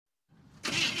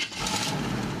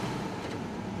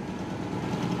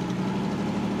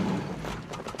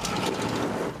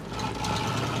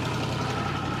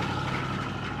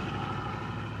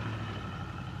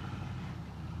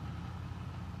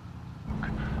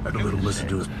Had a little listen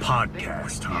to his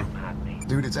podcast, huh?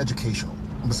 Dude, it's educational.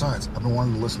 And besides, I've been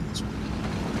wanting to listen to this one.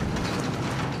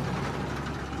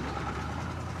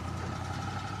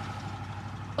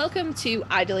 Welcome to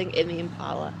Idling in the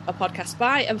Impala, a podcast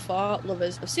by and for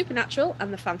lovers of supernatural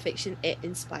and the fanfiction it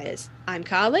inspires. I'm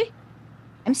Carly.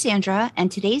 I'm Sandra,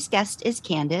 and today's guest is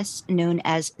Candace, known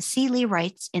as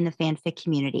CLeighWrites in the fanfic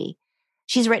community.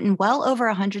 She's written well over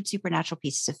 100 supernatural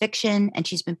pieces of fiction, and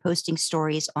she's been posting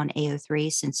stories on AO3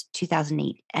 since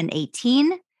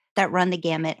 2018 that run the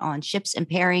gamut on ships and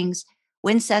pairings,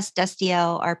 Wincest,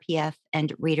 Destiel, RPF,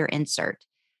 and reader insert.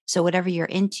 So whatever you're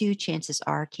into, chances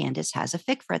are Candace has a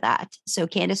fic for that. So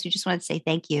Candace, we just wanted to say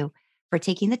thank you for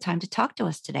taking the time to talk to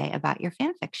us today about your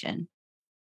fan fiction.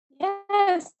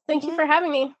 Yes, thank you for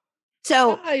having me.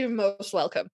 So You're most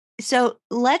welcome. So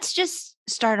let's just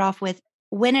start off with,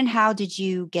 when and how did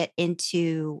you get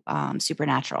into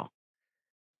supernatural?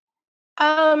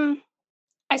 I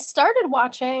started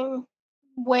watching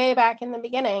way back in the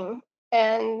beginning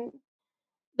and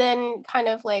then kind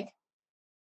of like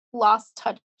lost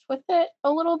touch with it a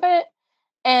little bit.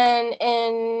 And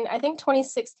in, I think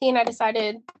 2016, I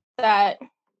decided that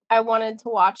I wanted to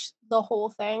watch the whole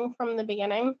thing from the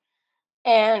beginning,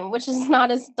 and which is not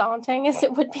as daunting as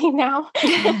it would be now.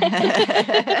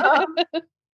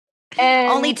 And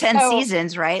only 10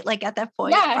 seasons, right? Like at that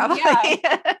point, probably.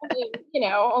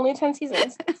 Yeah. Only 10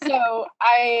 seasons. So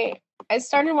I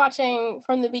started watching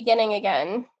from the beginning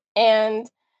again. And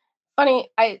funny,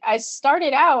 I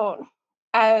started out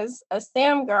as a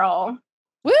Sam girl.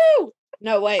 Woo!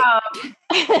 No way.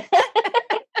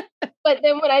 But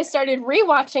then when I started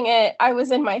rewatching it, I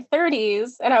was in my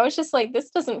 30s, and I was just like,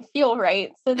 this doesn't feel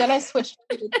right. So then I switched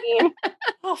to the Dean.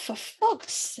 Oh, for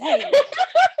fuck's sake.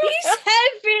 He's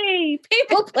heavy.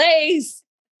 People, please.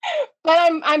 But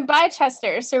I'm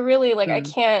Chester, so really, like, I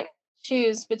can't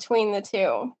choose between the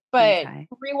two. But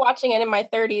rewatching it in my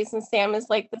 30s, and Sam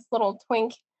is like this little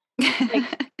twink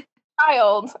like,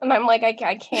 child, and I'm like, I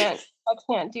can't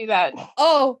do that.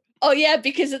 Oh yeah,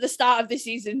 because at the start of the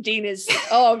season, Dean is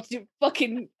man of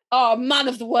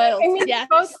the world. I mean, yeah,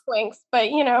 both twinks, but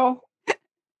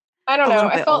I don't know.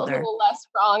 I felt older. A little less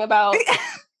strong about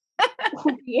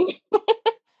Dean.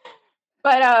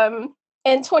 But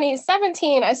in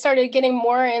 2017, I started getting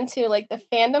more into like the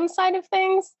fandom side of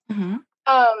things. Mm-hmm.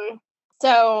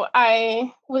 So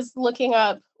I was looking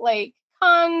up like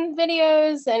con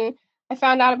videos, and I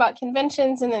found out about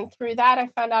conventions, and then through that, I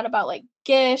found out about like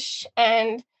Gish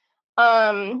and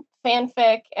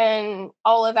fanfic and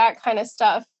all of that kind of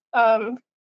stuff. And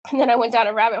then I went down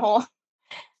a rabbit hole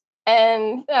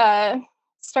and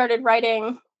started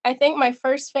writing. I think my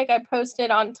first fic I posted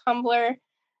on Tumblr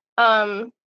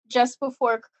just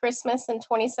before Christmas in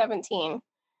 2017.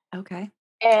 Okay.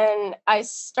 And I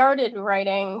started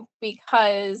writing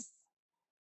because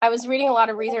I was reading a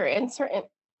lot of reader inserts,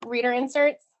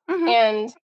 mm-hmm.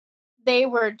 and they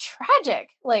were tragic.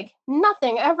 Like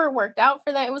nothing ever worked out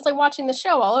for them. It was like watching the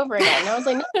show all over again. I was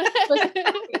like,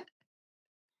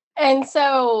 and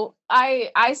so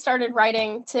I started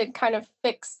writing to kind of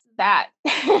fix that.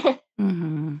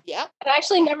 Mm-hmm. Yeah. I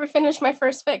actually never finished my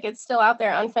first fic. It's still out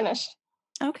there unfinished.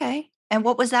 Okay. And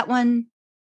what was that one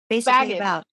basically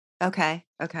about? Okay.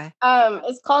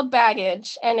 It's called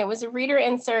Baggage, and it was a reader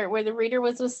insert where the reader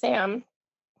was with Sam.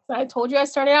 So I told you I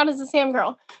started out as a Sam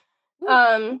girl.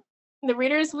 The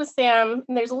readers with Sam,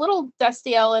 and there's a little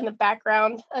Destiel in the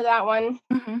background of that one.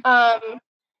 Mm-hmm.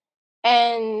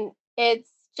 And it's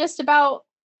just about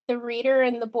the reader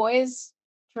and the boys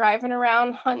driving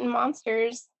around hunting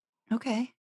monsters.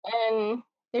 Okay. And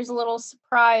there's a little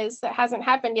surprise that hasn't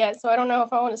happened yet, so I don't know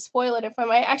if I want to spoil it, if I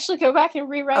might actually go back and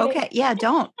rewrite it. Okay, yeah,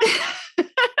 don't.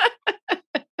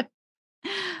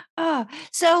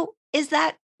 So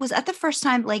was that the first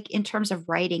time, like in terms of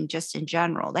writing, just in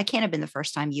general? That can't have been the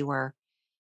first time you were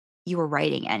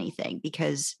writing anything,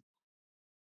 because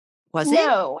was it?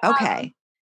 No. Okay.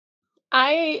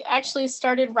 I actually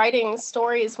started writing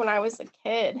stories when I was a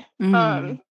kid.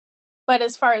 Mm. But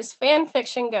as far as fan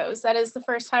fiction goes, that is the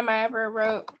first time I ever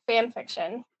wrote fan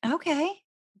fiction. Okay.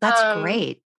 That's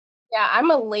great. Yeah,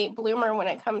 I'm a late bloomer when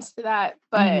it comes to that,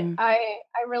 but I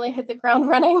really hit the ground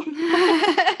running.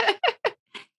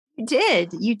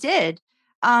 You did.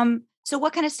 So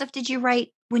what kind of stuff did you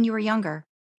write when you were younger?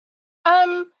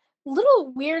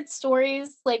 Little weird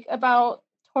stories like about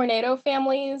tornado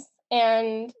families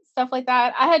and stuff like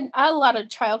that. I had a lot of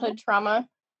childhood trauma,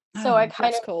 so I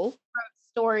kind of wrote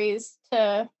stories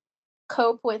to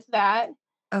cope with that.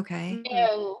 Okay.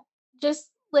 And just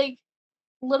like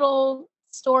little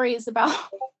stories about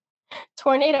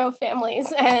tornado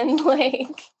families, and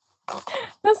like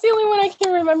that's the only one I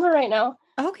can remember right now.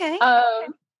 Okay.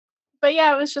 But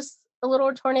yeah, it was just a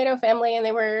little tornado family, and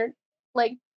they were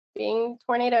like being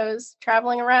tornadoes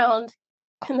traveling around,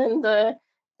 and then the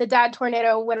dad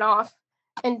tornado went off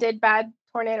and did bad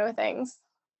tornado things,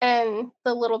 and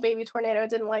the little baby tornado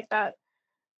didn't like that.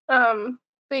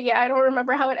 But yeah, I don't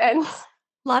remember how it ends.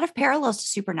 A lot of parallels to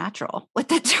Supernatural with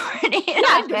the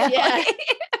tornado. Yeah.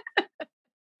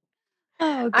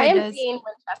 Oh, I am goodness. Dean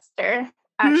Winchester,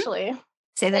 actually.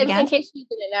 Say that again. In case you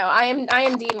didn't know, I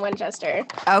am Dean Winchester.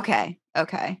 Okay.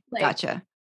 Like, Gotcha.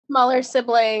 Smaller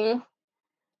sibling,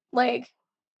 like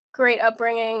great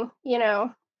upbringing,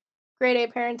 grade A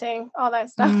parenting, all that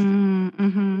stuff.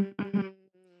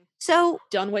 So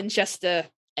John Winchester,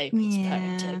 Amy's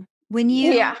parenting. When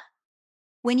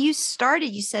you started,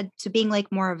 you said to being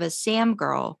like more of a Sam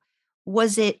girl.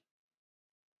 Was it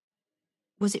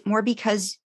more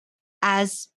because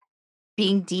as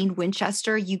being Dean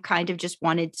Winchester, you kind of just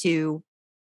wanted to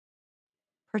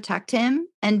protect him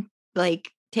and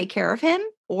like take care of him,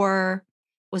 or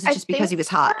was it just because he was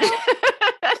hot?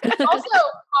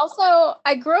 also,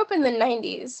 I grew up in the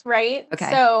 90s, right? Okay.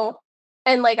 So,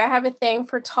 and like I have a thing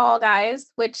for tall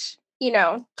guys, which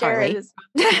Jared is.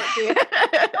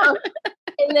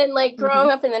 And then like growing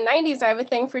up in the 90s, I have a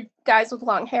thing for guys with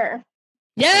long hair.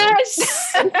 Yes.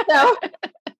 So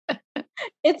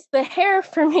it's the hair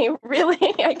for me, really,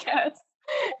 I guess.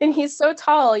 And he's so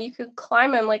tall, you could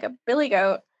climb him like a billy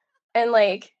goat, and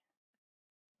like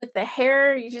with the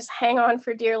hair, you just hang on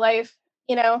for dear life.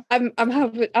 I'm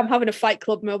having a Fight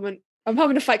Club moment. I'm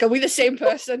having a Fight Club. We're the same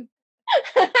person.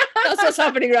 That's what's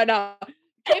happening right now.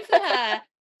 Came for the hair,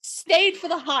 stayed for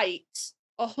the height,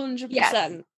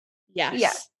 100%.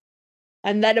 Yes.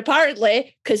 And then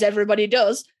apparently, because everybody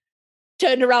does,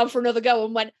 turned around for another go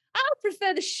and went, I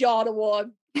prefer the shorter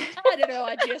one. I don't know.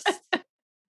 I just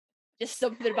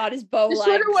something about his bow legs. The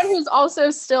shorter one who's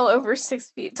also still over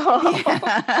 6 feet tall.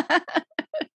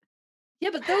 Yeah,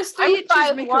 but those 3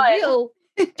 inches make a real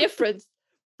difference.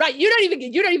 Right, you don't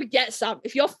even get Sam.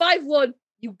 If you're 5'1",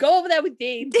 you go over there with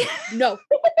Dean. No.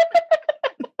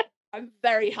 I'm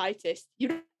very heightist.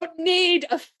 You don't need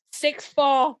a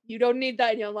 6'4". You don't need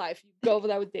that in your life. You go over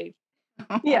there with Dean.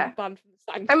 Yeah. I'm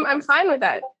fine with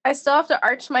that. I still have to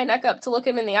arch my neck up to look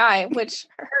him in the eye, which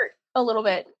hurt a little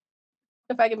bit,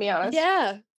 if I can be honest.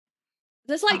 Yeah.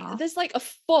 There's like a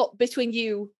foot between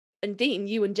you and Dean,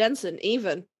 you and Jensen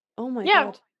even. Oh my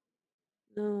god.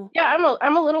 No. Yeah,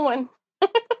 I'm a little one.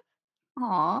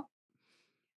 Aw.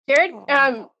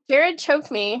 Jared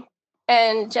choked me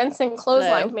and Jensen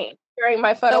clotheslined me during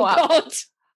my photo op. God.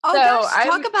 Oh, gosh,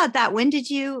 talk about that. When did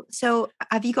you? So,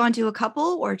 have you gone to a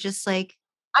couple or just like?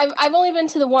 I've only been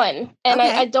to the one, and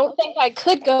okay. I don't think I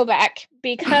could go back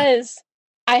because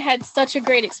I had such a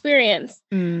great experience,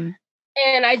 and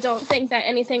I don't think that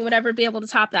anything would ever be able to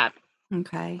top that.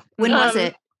 Okay, when was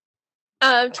it?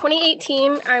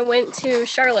 2018. I went to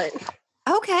Charlotte.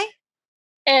 Okay,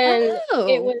 and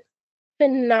it was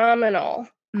phenomenal.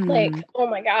 Like, oh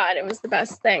my God, it was the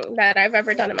best thing that I've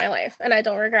ever done in my life. And I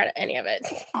don't regret any of it.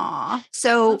 Aw.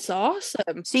 So that's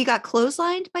awesome. So you got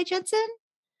clotheslined by Jensen?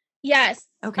 Yes.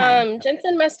 Okay.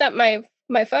 Jensen messed up my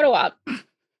photo op.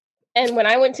 And when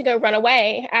I went to go run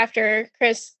away after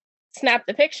Chris snapped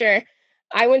the picture,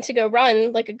 I went to go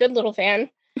run like a good little fan.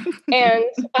 And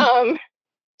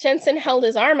Jensen held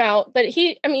his arm out, but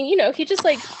he just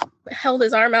like held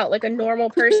his arm out like a normal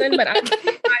person, but I'm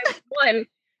 5'1".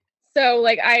 So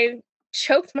like I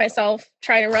choked myself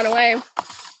trying to run away,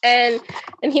 and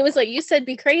he was like, "You said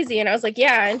be crazy," and I was like,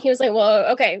 "Yeah," and he was like, "Well,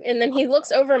 okay." And then he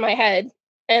looks over my head,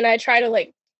 and I try to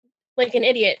like an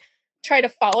idiot, try to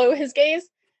follow his gaze,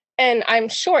 and I'm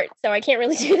short, so I can't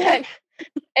really do that.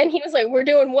 And he was like, "We're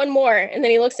doing one more," and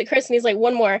then he looks at Chris and he's like,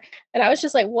 "One more," and I was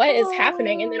just like, "What is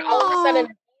happening?" And then all of a sudden,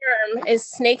 the arm is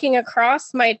snaking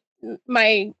across my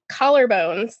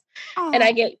collarbones, and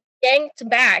I get yanked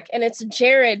back, and it's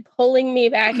Jared pulling me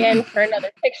back in for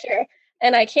another picture,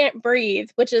 and I can't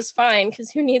breathe, which is fine because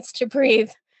who needs to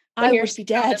breathe? I would be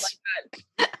dead. Like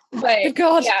that. But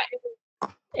God.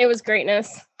 Yeah, it was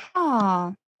greatness.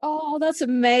 Oh, that's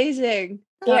amazing.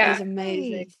 That is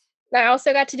amazing. I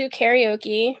also got to do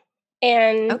karaoke,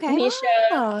 and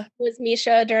Misha was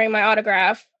Misha during my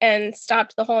autograph and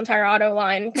stopped the whole entire auto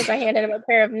line because I handed him a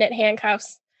pair of knit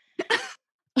handcuffs.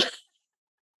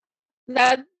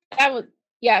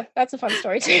 That's a fun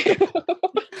story too.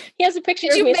 He has a picture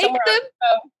of me somewhere.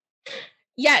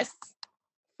 Yes.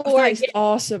 That's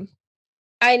awesome.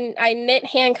 I knit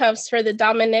handcuffs for the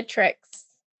dominatrix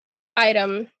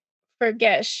item for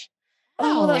Gish.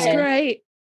 Oh, that's great.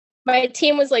 My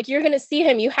team was like, "You're going to see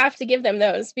him. You have to give them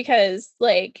those because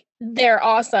like they're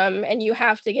awesome and you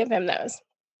have to give him those."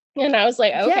 And I was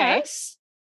like, okay. Yes.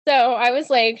 So I was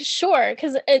like, sure,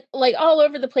 because it like all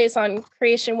over the place on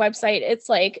creation website, it's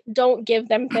like, don't give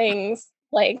them things,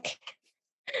 like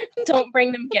don't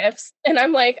bring them gifts. And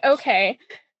I'm like, okay,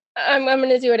 I'm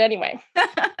gonna do it anyway.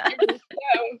 And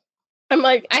so I'm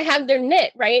like, I have their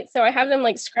knit, right? So I have them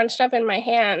like scrunched up in my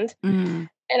hand. Mm.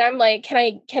 And I'm like,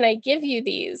 can I give you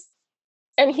these?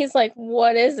 And he's like,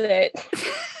 what is it?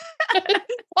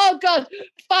 Oh God,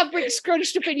 fabric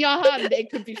scrunched up in your hand. It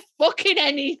could be fucking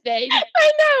anything.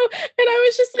 I know. And I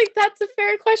was just like, that's a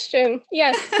fair question.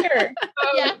 Yes, sure.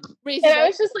 Yeah, And reasonable. I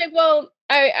was just like, well,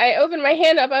 I opened my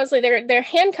hand up. I was like, they're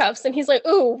handcuffs. And he's like,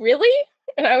 ooh, really?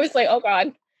 And I was like, oh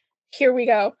God, here we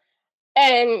go.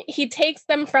 And he takes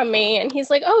them from me and he's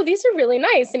like, oh, these are really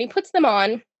nice. And he puts them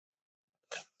on.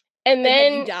 And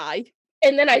then you die.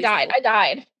 And then I died. I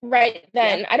died right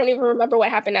then. Yeah. I don't even remember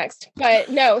what happened next. But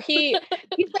no, he's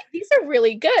like, these are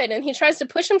really good. And he tries to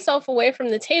push himself away from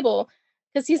the table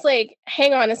because he's like,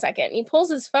 hang on a second. He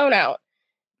pulls his phone out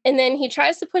and then he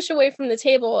tries to push away from the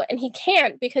table and he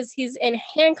can't because he's in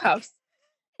handcuffs.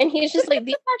 And he's just like,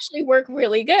 these actually work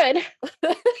really good.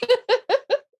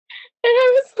 And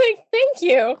I was like, thank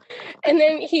you. And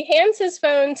then he hands his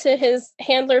phone to his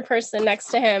handler person next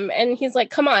to him. And he's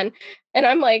like, come on. And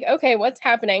I'm like, okay, what's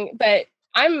happening? But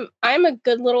I'm a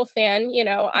good little fan, you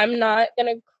know, I'm not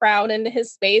going to crowd into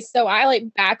his space. So I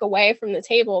like back away from the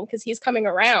table because he's coming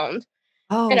around.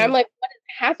 Oh. And I'm like, what is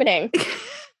happening?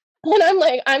 And I'm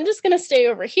like, I'm just going to stay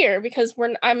over here because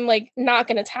I'm like not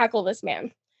going to tackle this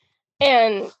man.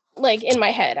 And like in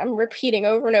my head, I'm repeating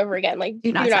over and over again, like,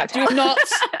 do not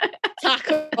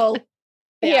tackle.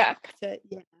 Yeah.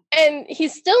 And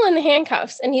he's still in the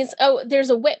handcuffs and there's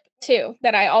a whip too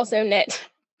that I also knit.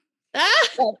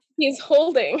 That he's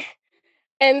holding.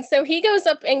 And so he goes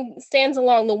up and stands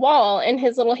along the wall and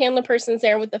his little handler person's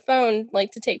there with the phone,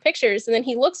 like to take pictures. And then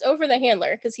he looks over the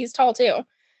handler because he's tall too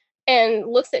and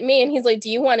looks at me and he's like, do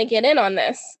you want to get in on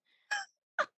this?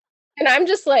 And I'm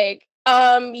just like,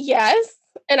 yes.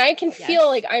 And I can feel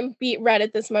like I'm beat red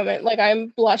at this moment. Like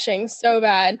I'm blushing so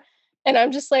bad. And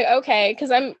I'm just like, okay, because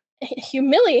I'm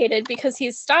humiliated because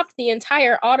he's stopped the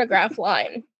entire autograph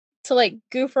line to like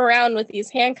goof around with these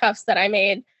handcuffs that I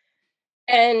made.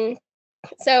 And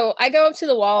so I go up to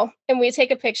the wall and we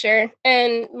take a picture.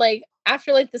 And like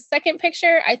after like the second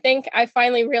picture, I think I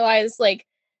finally realized like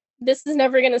this is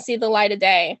never going to see the light of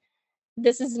day.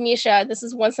 This is Misha. This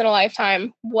is once in a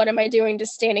lifetime. What am I doing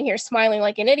just standing here smiling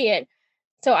like an idiot?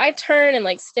 So I turn and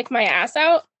like stick my ass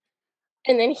out.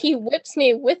 And then he whips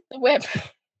me with the whip.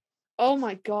 Oh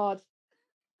my God.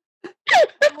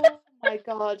 Oh my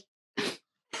God.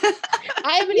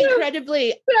 I have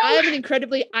an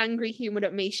incredibly angry human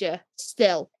at Misha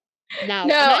still. Now.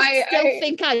 No, I still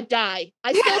think I'd die.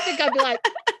 I still think I'd be like,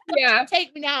 yeah,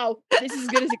 take me now. This is as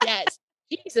good as it gets.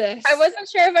 Jesus. I wasn't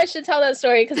sure if I should tell that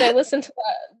story because I listened to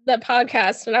the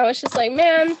podcast and I was just like,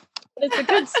 man, it's a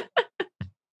good story.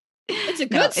 It's a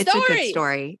good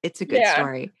story. It's a good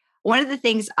story. One of the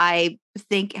things I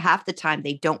think half the time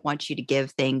they don't want you to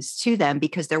give things to them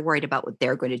because they're worried about what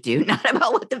they're going to do, not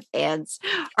about what the fans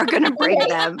are going to bring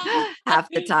them half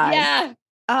the time. Yeah.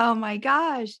 Oh my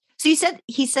gosh. So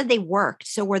he said they worked.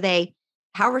 So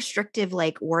how restrictive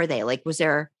were they? Like was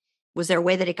there a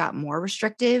way that it got more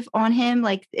restrictive on him?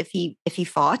 Like if he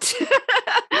fought?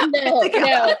 No.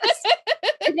 I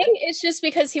think it's just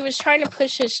because he was trying to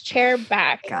push his chair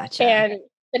back. Gotcha. And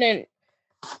didn't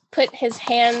put his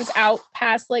hands out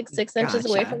past like 6 inches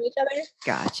away from each other.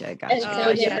 Gotcha. And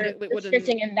so they were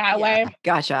restricting in that way.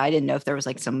 Gotcha. I didn't know if there was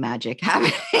like some magic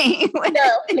happening.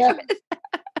 No.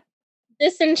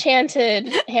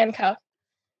 Disenchanted handcuff.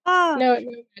 Oh. No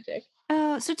magic.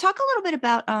 So talk a little bit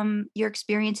about your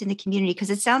experience in the community because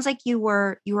it sounds like you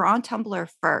were on Tumblr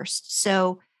first.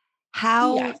 So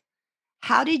how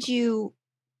did you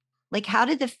how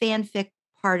did the fanfic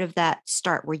part of that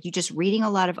start? Were you just reading a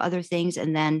lot of other things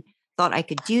and then thought I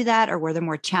could do that, or were there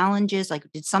more challenges? Like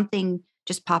did something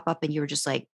just pop up and you were just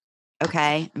like,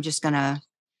 okay, I'm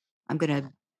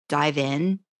gonna dive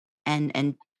in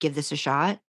and give this a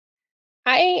shot?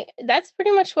 That's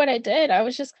pretty much what I did. I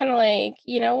was just kind of like,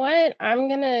 you know what? I'm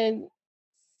going to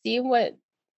see what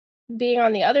being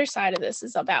on the other side of this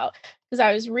is about because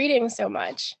I was reading so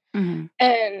much. Mm-hmm.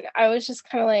 And I was just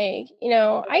kind of like, you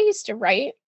know, I used to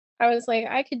write. I was like,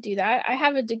 I could do that. I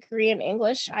have a degree in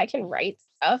English. I can write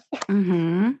stuff.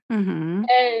 Mm-hmm. Mm-hmm.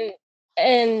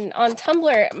 And on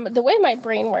Tumblr, the way my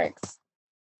brain works,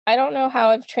 I don't know how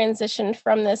I've transitioned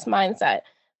from this mindset,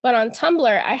 but on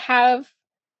Tumblr, I have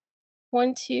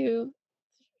I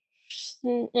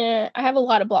have a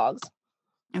lot of blogs.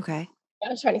 Okay. I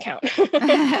was trying to count.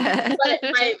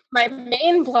 But my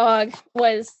main blog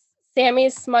was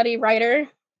Sammy's Smutty Writer.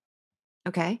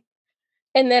 Okay.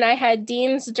 And then I had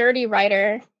Dean's Dirty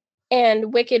Writer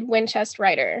and Wicked Winchester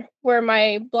Writer were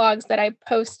my blogs that I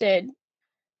posted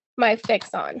my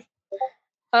fics on.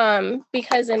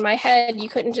 Because in my head, you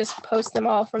couldn't just post them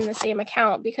all from the same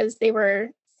account because they were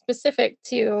specific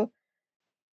to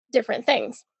different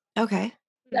things. Okay.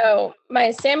 So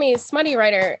my Sammy's Smutty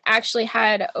Writer actually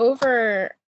had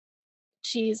over,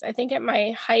 I think at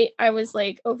my height, I was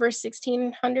like over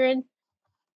 1,600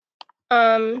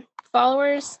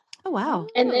 followers. Oh, wow.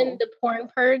 And then the porn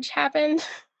purge happened.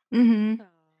 Mm-hmm.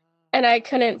 And I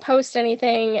couldn't post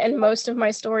anything. And most of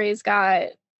my stories got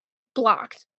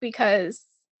blocked because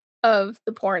of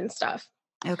the porn stuff.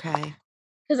 Okay.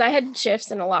 Because I had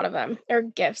GIFs in a lot of them. Or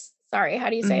GIFs. Sorry. How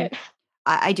do you say it?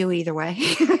 I do either way.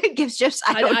 GIFs, GIFs.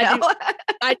 I don't know.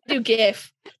 I do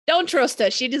GIF. Don't trust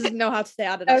her. She doesn't know how to say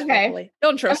out of this properly.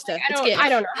 Don't trust her. It's GIF. I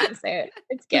don't know how to say it.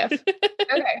 It's GIF.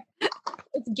 Okay.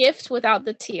 It's gift without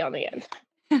the T on the end.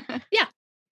 Yeah.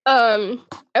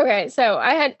 Okay, so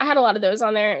I had a lot of those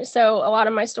on there. So a lot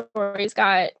of my stories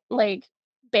got like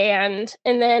banned.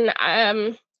 And then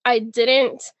I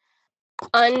didn't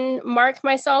unmark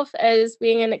myself as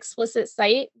being an explicit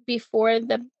site before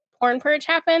the porn purge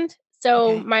happened.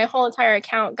 So my whole entire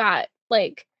account got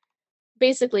like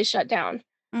basically shut down.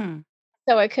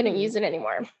 So I couldn't use it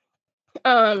anymore.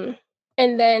 And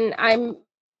then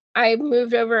I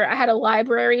moved over. I had a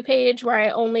library page where I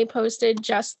only posted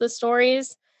just the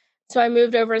stories. So I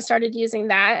moved over and started using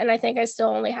that. And I think I still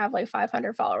only have like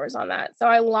 500 followers on that. So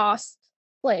I lost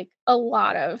like a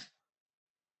lot of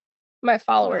my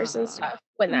followers and stuff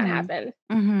when that happened.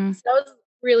 Mm-hmm. So that was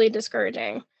really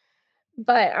discouraging.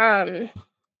 But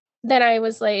then I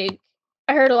was like,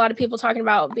 I heard a lot of people talking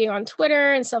about being on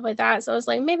Twitter and stuff like that. So I was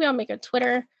like, maybe I'll make a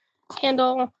Twitter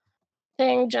handle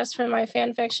thing just for my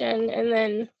fan fiction. And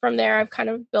then from there, I've kind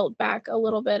of built back a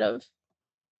little bit of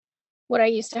what I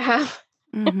used to have.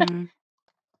 Mm-hmm.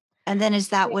 And then is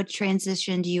that what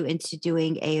transitioned you into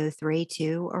doing AO3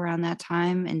 too around that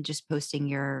time and just posting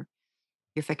your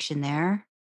fiction there?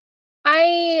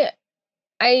 I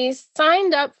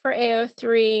signed up for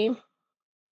AO3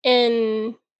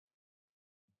 in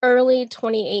early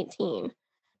 2018.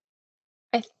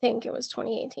 I think it was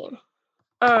 2018.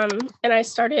 And I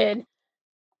started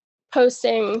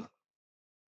posting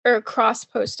or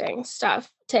cross-posting stuff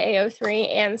to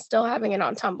AO3 and still having it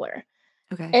on Tumblr.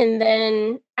 Okay. And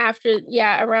then after,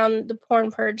 around the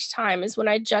porn purge time is when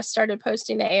I just started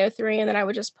posting to AO3, and then I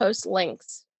would just post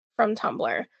links from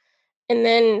Tumblr. And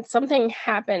then something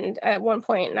happened at one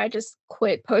point, and I just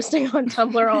quit posting on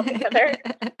Tumblr altogether.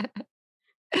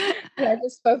 And I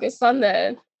just focused on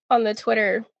the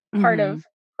Twitter part of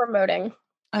promoting,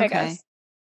 I guess.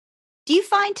 Do you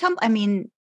find I mean,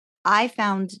 I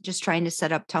found just trying to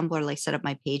set up Tumblr, like set up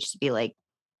my page to be like,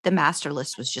 the master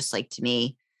list was just like, to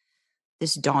me,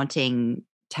 this daunting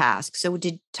task. So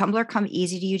did Tumblr come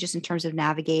easy to you just in terms of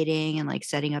navigating and like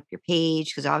setting up your page?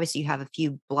 Because obviously you have a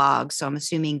few blogs. So I'm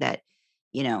assuming that,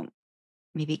 you know,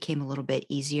 maybe it came a little bit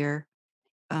easier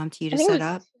to you to set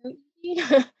up.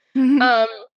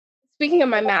 Speaking of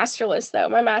my master list, though,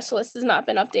 my master list has not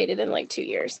been updated in like 2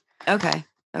 years. Okay.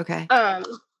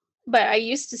 But I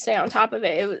used to stay on top of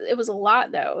it. It was a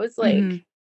lot, though. It was like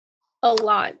a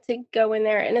lot to go in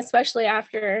there, and especially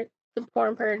after the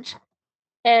porn purge,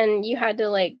 and you had to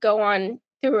like go on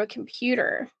through a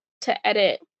computer to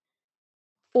edit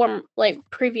from like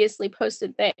previously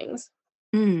posted things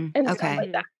and stuff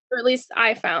like that. Or at least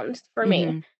I found for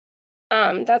me.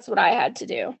 That's what I had to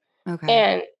do. Okay.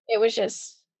 And it was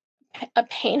just a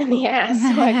pain in the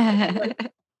ass.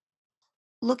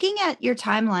 Looking at your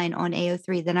timeline on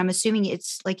AO3, then I'm assuming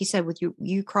it's like you said with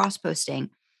you cross posting,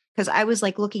 because I was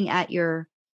like looking at your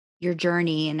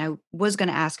journey, and I was going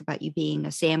to ask about you being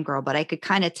a Sam girl, but I could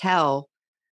kind of tell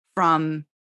from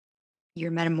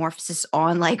your metamorphosis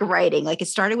on like writing, like it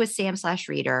started with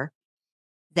Sam/reader,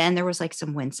 then there was like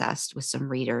some Wincest with some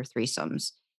reader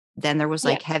threesomes, then there was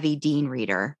like heavy Dean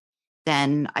reader,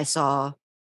 then I saw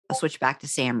a switch back to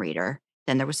Sam reader.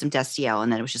 Then there was some Destiel,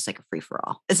 and then it was just like a free for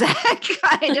all. Is that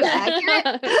kind of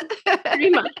accurate?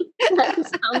 Pretty much.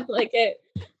 That sounds like it.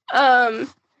 I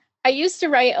used to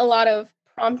write a lot of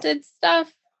prompted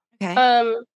stuff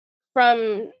from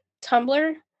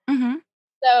Tumblr.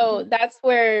 So that's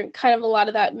where kind of a lot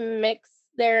of that mix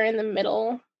there in the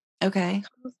middle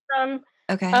comes from.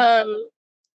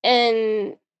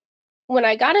 And when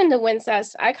I got into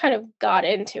Wincest, I kind of got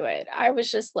into it. I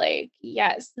was just like,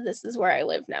 yes, this is where I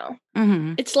live now.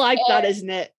 Mm-hmm. It's like that, isn't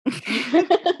it?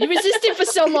 You resisted for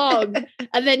so long,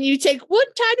 and then you take one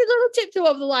tiny little tiptoe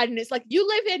over the line, and it's like, you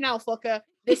live here now, fucker.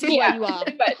 This is where you are.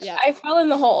 But Yeah. I fell in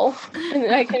the hole,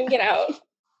 and I couldn't get out.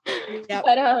 Yep.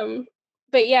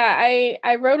 But yeah,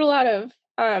 I wrote a lot of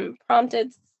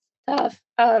prompted stuff.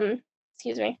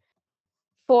 Excuse me,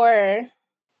 for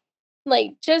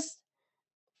like just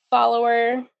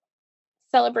follower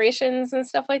celebrations and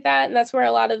stuff like that, and that's where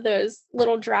a lot of those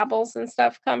little drabbles and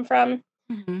stuff come from.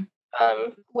 Mm-hmm.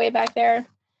 Way back there.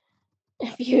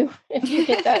 If you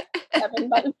hit that 7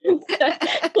 button, that's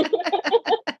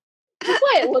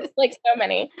why it looks like so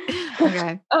many.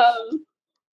 Okay.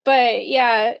 But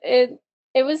yeah, it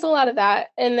was a lot of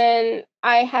that, and then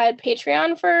I had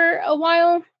Patreon for a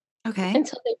while. Okay.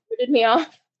 Until they booted me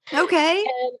off. Okay.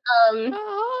 And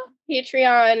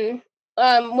Patreon,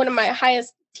 one of my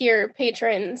highest tier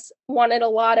patrons wanted a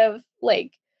lot of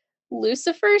like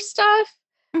Lucifer stuff.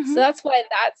 Mm-hmm. So that's why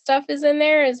that stuff is in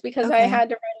there, is because I had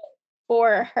to write it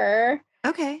for her.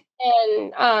 Okay.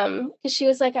 And because she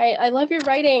was like, I love your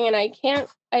writing, and I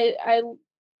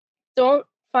don't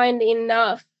find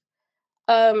enough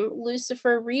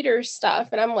Lucifer reader stuff.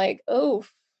 And I'm like, oh.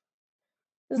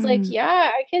 It's like,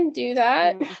 yeah, I can do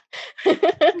that.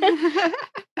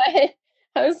 I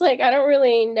was like, I don't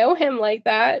really know him like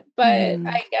that, but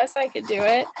I guess I could do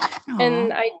it. Aww.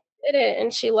 And I did it,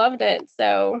 and she loved it.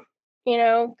 So,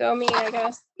 go me, I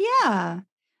guess. Yeah.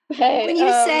 But,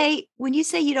 when you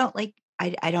say you don't like,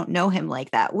 I don't know him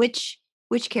like that. Which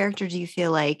character do you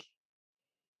feel like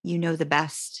you know the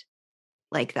best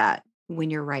like that when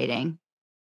you're writing?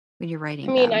 I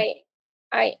mean,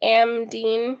 I am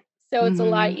Dean. So it's a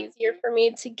lot easier for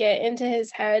me to get into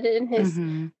his head and his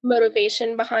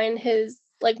motivation behind his,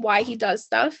 like, why he does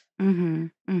stuff.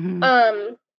 But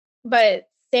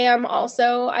Sam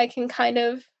also, I can kind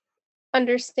of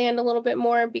understand a little bit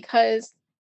more because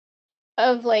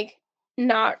of, like,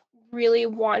 not really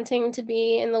wanting to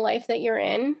be in the life that you're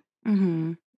in,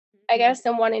 I guess,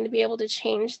 and wanting to be able to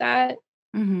change that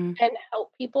and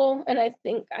help people. And I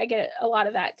think I get a lot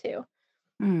of that too.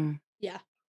 Yeah.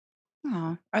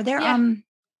 Oh, are there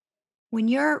when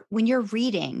you're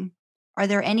reading, are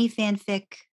there any fanfic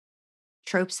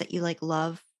tropes that you like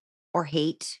love or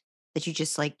hate that you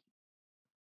just like?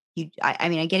 I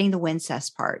mean, I'm getting the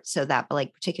Wincest part, so that, but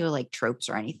like particular like tropes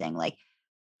or anything like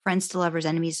friends to lovers,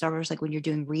 enemies to lovers, like when you're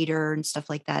doing reader and stuff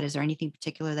like that. Is there anything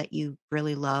particular that you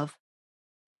really love?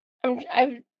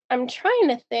 I'm trying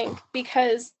to think,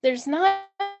 because there's not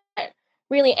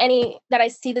really any that I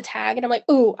see the tag and I'm like,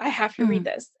 ooh, I have to read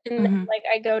this. And like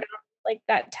I go down like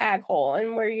that tag hole,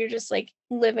 and where you're just like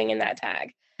living in that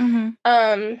tag.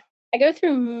 I go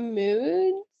through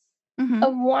moods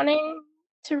of wanting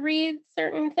to read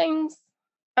certain things.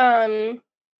 Like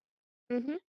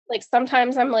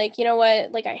sometimes I'm like, you know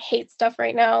what, like I hate stuff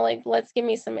right now, like let's give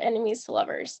me some enemies to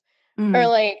lovers. Or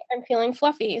like I'm feeling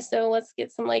fluffy, so let's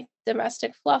get some like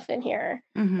domestic fluff in here.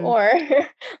 Or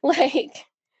like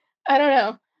I don't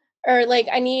know. Or like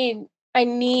I need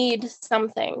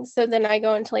something. So then I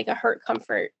go into like a hurt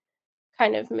comfort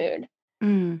kind of mood.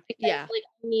 Because like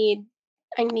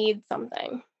I need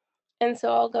something. And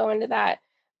so I'll go into that.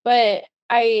 But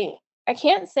I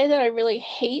can't say that I really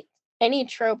hate any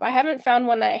trope. I haven't found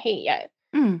one that I hate yet.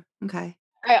 Okay.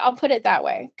 I'll put it that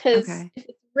way. Because if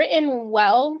it's written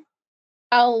well,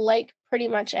 I'll like pretty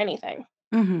much anything.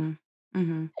 And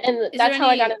that's how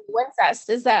I got into Wincest,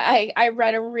 is that I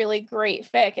read a really great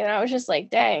fic, and I was just like,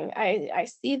 dang, I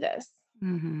see this.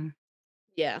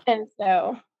 Yeah. And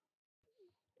so,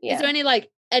 yeah. Is there any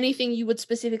like anything you would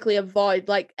specifically avoid,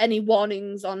 like any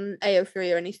warnings on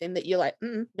AO3 or anything that you're like,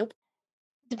 nope?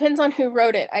 Depends on who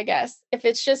wrote it, I guess. If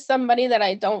it's just somebody that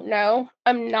I don't know,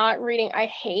 I'm not reading.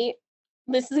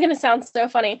 This is gonna sound so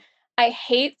funny, I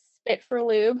hate Spit for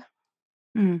Lube.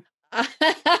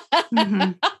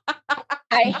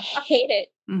 I hate it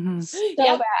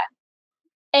so bad.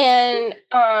 And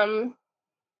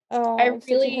I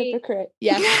really hypocrite.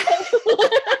 Yeah.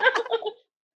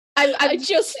 I've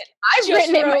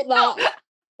written wrote that,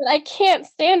 but I can't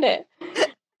stand it.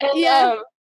 And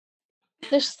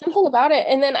there's something about it.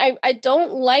 And then I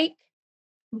don't like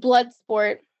blood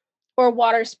sport or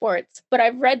water sports, but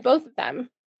I've read both of them,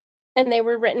 and they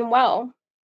were written well,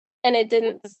 and it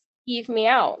didn't skeeve me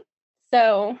out.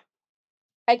 So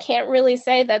I can't really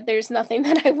say that there's nothing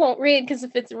that I won't read, because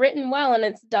if it's written well and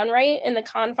it's done right in the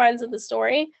confines of the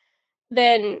story,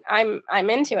 then I'm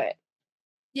into it.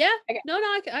 Yeah. No,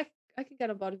 I can get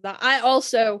on board with that. I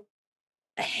also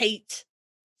hate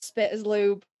Spit as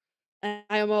Lube. And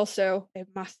I am also a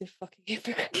massive fucking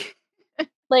hypocrite.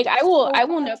 Like I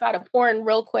will nip out of porn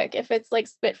real quick if it's like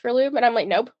spit for lube, and I'm like,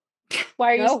 nope.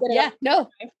 Why are you spitting? Yeah, no.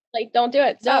 Like, don't do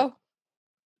it. Stop. No.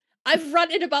 I've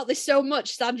ranted about this so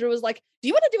much. Sandra was like, do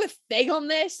you want to do a thing on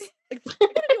this? Like, do you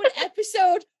want to do an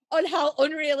episode on how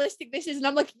unrealistic this is? And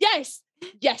I'm like, yes,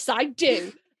 I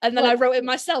do. And then I wrote it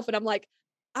myself, and I'm like,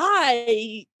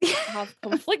 I have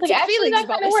conflicting feelings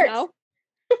about this now.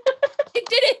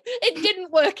 It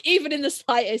didn't work even in the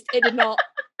slightest. It did not.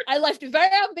 I left it very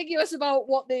ambiguous about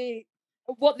what the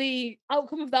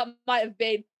outcome of that might have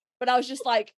been. But I was just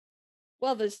like,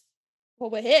 well,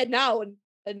 we're here now,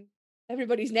 and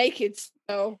everybody's naked,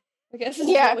 so I guess this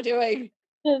is what we're doing.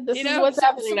 This is what's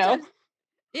happening now.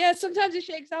 Yeah, sometimes it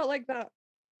shakes out like that.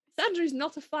 Sandra's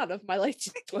not a fan of my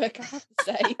latest work, I have to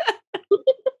say.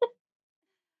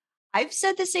 I've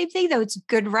said the same thing, though. It's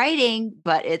good writing,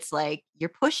 but it's like you're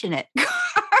pushing it.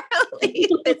 Carly,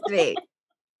 with me.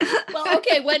 Well,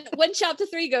 okay, when chapter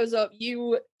 3 goes up,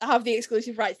 you have the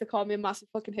exclusive rights to call me a massive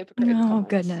fucking hypocrite. Oh,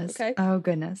 goodness. Okay. Oh,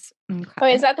 goodness. Okay. Oh,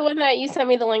 is that the one that you sent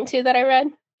me the link to that I read?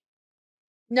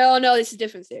 No, this is a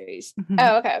different series. Mm-hmm.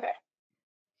 Oh, okay.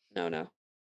 No.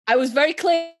 I was very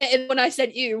clear when I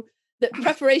sent you that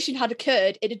preparation had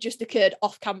occurred. It had just occurred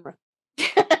off camera.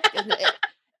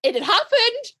 It had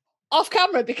happened off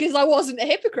camera because I wasn't a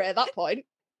hypocrite at that point.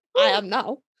 I am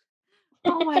now.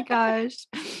 Oh my gosh.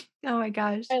 I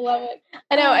love it.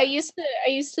 I know. I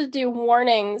used to do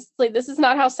warnings like, this is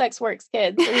not how sex works,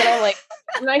 kids. And then I'm like,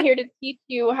 I'm not here to teach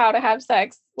you how to have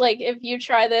sex. Like, if you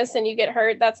try this and you get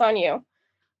hurt, that's on you.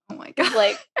 Oh my god.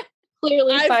 Like,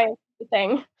 clearly science is the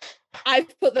thing.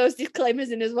 I've put those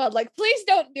disclaimers in as well. Like, please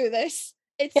don't do this.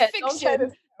 It's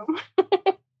fiction.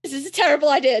 This is a terrible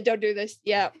idea. Don't do this.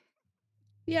 Yeah.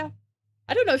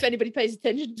 I don't know if anybody pays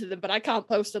attention to them, but I can't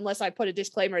post unless I put a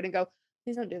disclaimer in and go,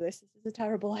 please don't do this. This is a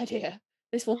terrible idea.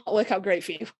 This will not work out great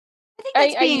for you. I think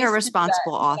that's being a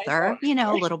responsible author,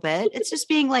 a little bit. It's just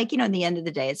being like, in the end of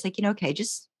the day, it's like, okay,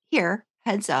 just here,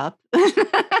 heads up.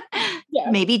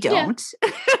 Maybe don't.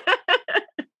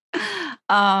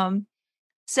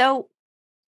 So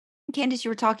Candace, you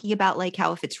were talking about like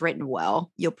how if it's written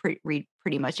well, you'll read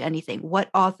pretty much anything. What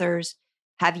authors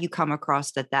have you come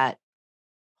across that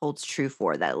holds true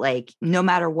for, that like, no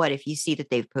matter what, if you see that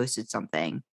they've posted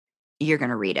something, you're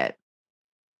going to read it?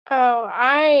 Oh,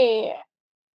 I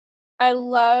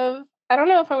love, I don't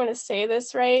know if I'm going to say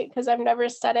this right, because I've never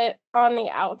said it on the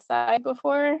outside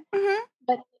before,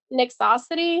 but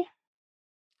Nixosity.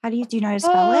 Do you know how to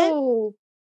spell it?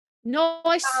 No,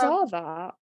 I saw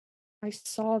that. I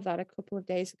saw that a couple of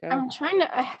days ago.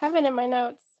 I have it in my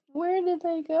notes. Where did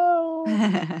they go?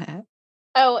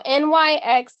 Oh,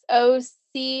 Nixocity.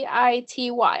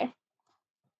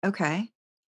 Okay.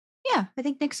 Yeah, I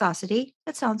think Nixosity.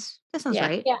 That sounds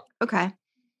right. Yeah. Okay.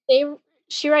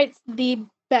 She writes the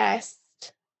best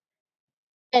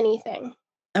anything.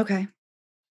 Okay.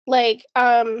 Like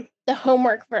the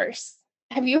homework verse.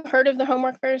 Have you heard of the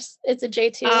homework verse? It's a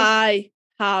J2. I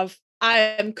have. I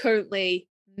am currently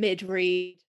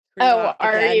mid-read. Oh,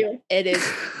 are you? It is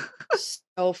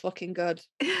so fucking good.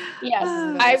 Yes.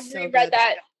 I've reread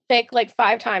that fic like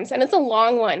 5 times, and it's a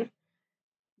long one.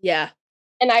 Yeah.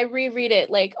 And I reread it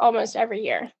like almost every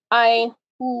year. I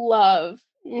love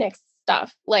Nick's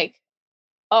stuff. Like,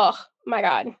 oh my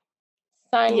God.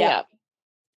 Sign me up.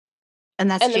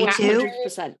 And that's J2?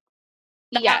 100%.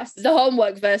 Yes. The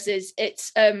homework versus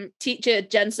it's teacher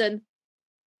Jensen,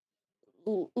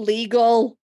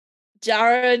 legal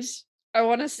Jared, I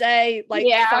want to say, like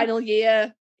final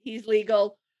year, he's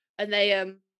legal, and they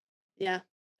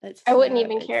I wouldn't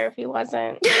even care if he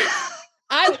wasn't.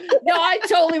 I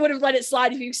totally would have let it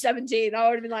slide if he was 17. I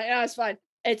would have been like, oh,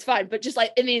 it's fine. But just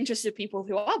like in the interest of people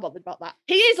who are bothered about that,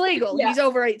 he is legal. He's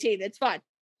over 18. It's fine.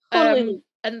 Totally.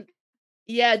 And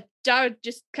yeah, Jared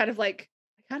just kind of like,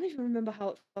 I can't even remember how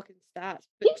it fucking starts.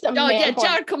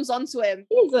 Jared comes onto him.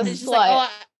 He's a slut. Like,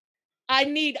 I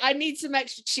need some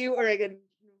extra tutoring, and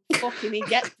fucking he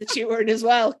gets the tutoring as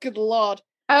well. Good lord.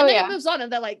 Oh, and then it moves on, and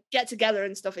they like get together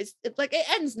and stuff. It's like it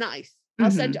ends nice.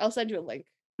 I'll send you a link.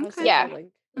 It's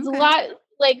a lot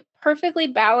like perfectly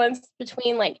balanced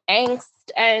between like angst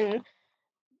and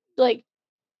like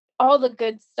all the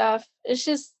good stuff.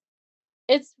 It's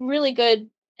really good.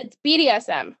 It's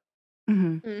BDSM.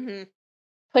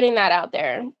 Putting that out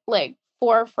there, like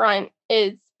forefront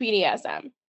is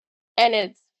BDSM, and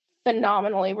it's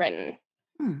phenomenally written.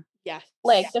 Yes.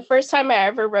 Like the first time I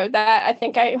ever read that, I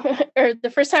think I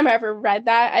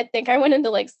went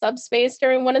into like subspace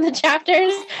during one of the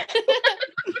chapters.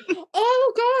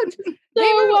 Oh God. So they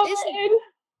wrote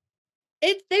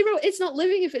it's not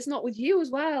living if it's not with you as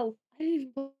well. I didn't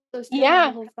even Those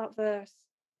Yeah. I love that verse.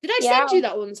 Did I send you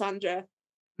that one, Sandra?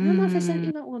 I don't know if I sent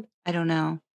you that one. I don't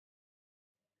know.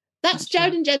 That's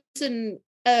Jared and Jensen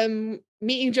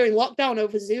meeting during lockdown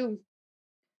over Zoom.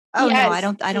 Oh no,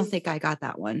 Yes. I don't think I got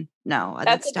that one. No,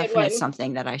 That's a good definitely one.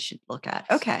 something that I should look at.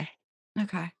 Okay.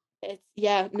 It's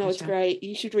it's Gotcha. great.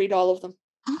 You should read all of them.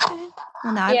 Okay.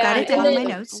 Well, now I've Yeah, got it and down in my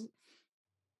then- notes.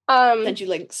 Send you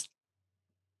links.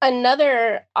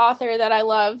 Another author that I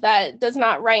love that does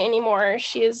not write anymore.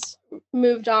 She has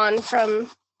moved on from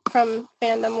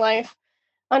fandom life,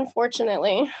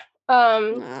 unfortunately.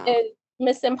 Is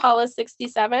Miss Impala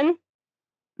 67.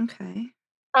 Okay.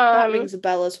 That rings a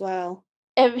bell as well.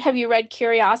 Have you read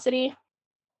Curiosity?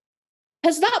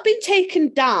 Has that been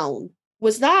taken down?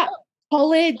 Was that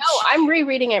college? No, I'm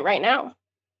rereading it right now.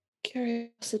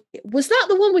 Curiosity. Was that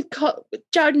the one with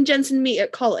Jared and Jensen meet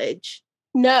at college?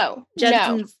 No.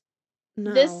 Jensen's...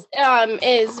 No. This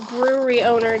is brewery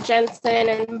owner Jensen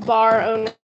and bar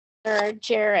owner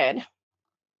Jared.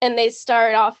 And they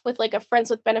start off with like a friends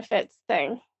with benefits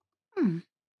thing.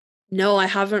 No, I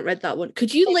haven't read that one.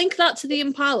 Could you link that to the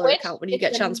Impala account when you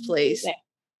get a chance, please?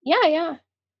 Yeah.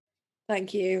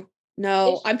 Thank you.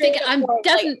 No, I'm thinking I'm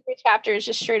definitely... Every chapter is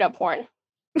just straight up porn.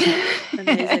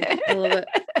 Amazing. I love it.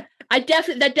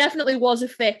 There definitely was a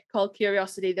fic called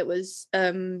Curiosity that was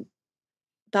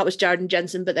Jared and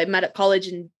Jensen, but they met at college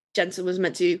and Jensen was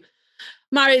meant to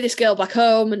marry this girl back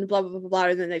home and blah blah blah blah,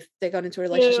 and then they got into a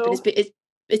relationship and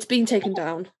it's been taken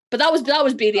down. But that was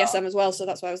BDSM as well, so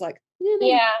that's why I was like,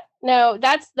 no,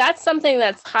 that's something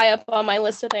that's high up on my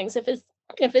list of things.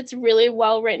 If it's really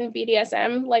well written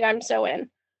BDSM, like I'm so in.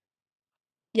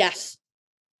 Yes.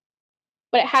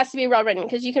 But it has to be well written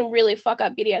because you can really fuck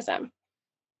up BDSM.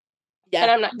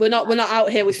 Yeah. And we're not out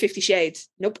here with 50 Shades.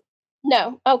 Nope.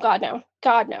 No. Oh God, no.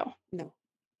 God, no. No.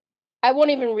 I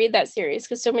won't even read that series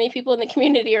because so many people in the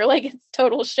community are like, it's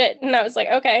total shit. And I was like,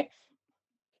 okay.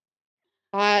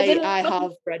 I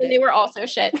have read it. They were also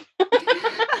shit.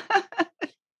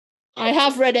 I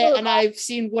have read it and I've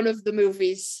seen one of the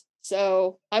movies.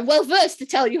 So I'm well versed to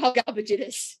tell you how garbage it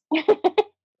is.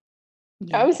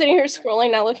 I'm sitting here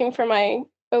scrolling now looking for my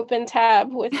open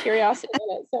tab with Curiosity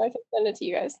in it so I can send it to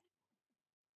you guys.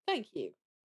 Thank you.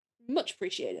 Much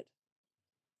appreciated.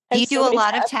 Do you do a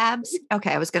lot of tabs?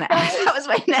 Okay, I was going to ask. That was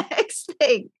my next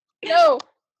thing. No,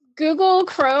 Google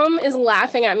Chrome is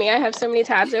laughing at me. I have so many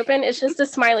tabs open. It's just a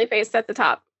smiley face at the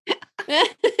top.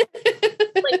 Like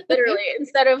literally,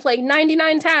 instead of like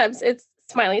 99 tabs, it's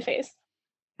smiley face.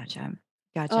 Gotcha.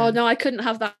 Oh no, I couldn't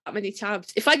have that many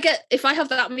tabs. If I have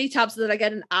that many tabs, then I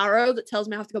get an arrow that tells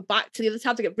me I have to go back to the other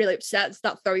tabs. I get really upset and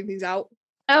start throwing things out.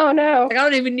 Oh no. Like, I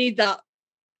don't even need that.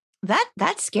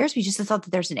 That scares me just the thought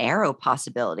that there's an arrow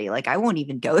possibility. Like I won't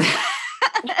even go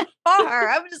that far.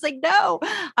 I'm just like, no.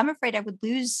 I'm afraid I would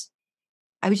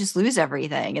just lose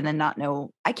everything and then not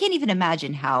know. I can't even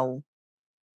imagine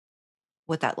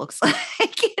what that looks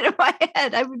like in my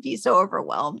head. I would be so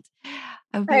overwhelmed.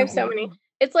 I have so many.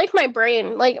 It's like my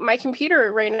brain, like my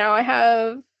computer right now. I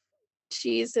have,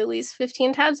 at least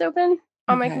 15 tabs open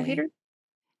on my computer.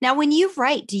 Now, when you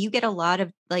write, do you get a lot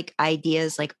of like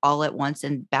ideas like all at once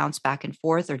and bounce back and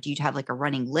forth, or do you have like a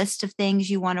running list of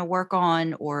things you want to work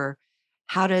on, or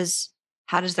how does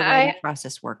the writing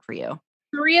process work for you?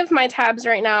 3 of my tabs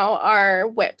right now are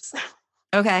whips.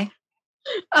 Okay.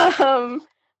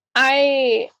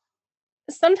 I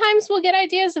sometimes will get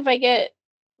ideas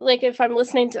if I'm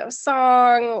listening to a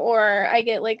song or I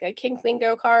get like a Kink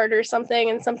Bingo card or something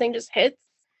and something just hits.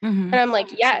 And I'm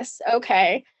like, yes,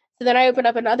 okay. So then I open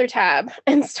up another tab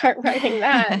and start writing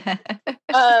that.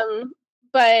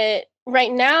 But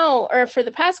right now, or for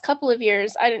the past couple of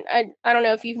years, I don't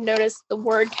know if you've noticed the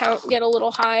word count get a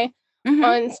little high on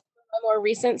some of the more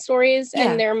recent stories,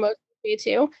 and they're mostly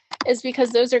too, is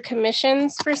because those are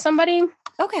commissions for somebody.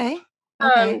 Okay.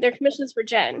 They're commissions for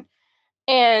Jen.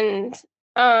 And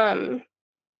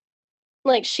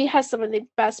like she has some of the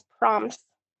best prompts.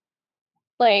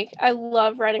 Like I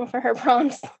love writing for her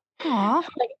prompts. Aww.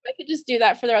 Like if I could just do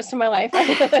that for the rest of my life.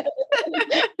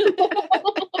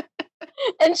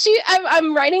 And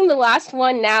I'm writing the last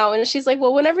one now, and she's like,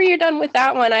 well, whenever you're done with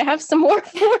that one, I have some more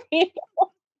for you.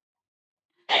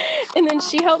 And then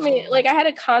she helped me, like I had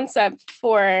a concept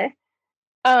for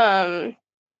my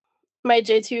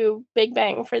J2 Big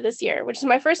Bang for this year, which is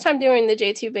my first time doing the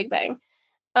J2 Big Bang.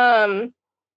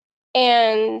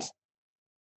 And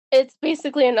it's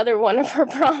basically another one of her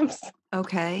prompts.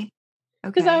 Okay.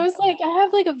 Because I was like, I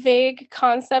have like a vague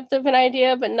concept of an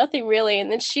idea, but nothing really.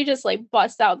 And then she just like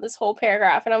busts out this whole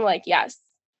paragraph. And I'm like, yes,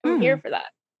 I'm here for that.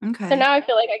 Okay. So now I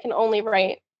feel like I can only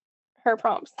write her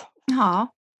prompts. Aw.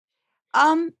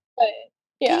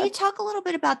 Yeah. Can you talk a little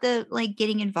bit about the like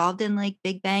getting involved in like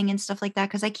Big Bang and stuff like that?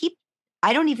 Because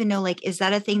I don't even know, like, is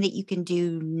that a thing that you can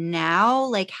do now?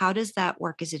 Like, how does that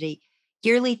work? Is it a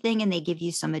yearly thing and they give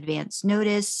you some advance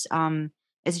notice?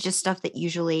 Is it just stuff that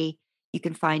usually you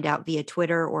can find out via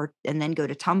Twitter and then go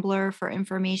to Tumblr for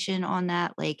information on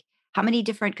that? Like, how many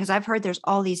different, because I've heard there's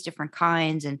all these different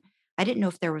kinds, and I didn't know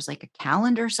if there was like a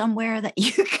calendar somewhere that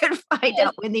you could find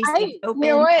out when these things open. You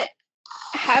know what?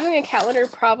 Having a calendar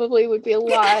probably would be a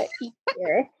lot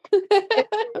easier.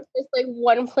 It's just like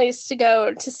one place to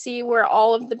go to see where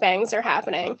all of the bangs are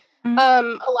happening. Mhm.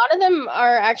 A lot of them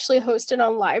are actually hosted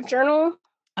on LiveJournal.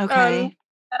 Okay.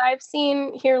 That I've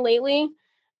seen here lately.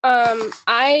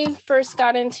 I first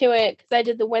got into it because I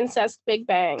did the Wincest Big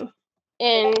Bang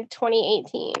in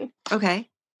 2018. Okay.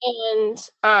 And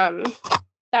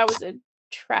that was a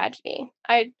tragedy.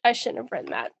 I shouldn't have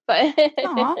written that, but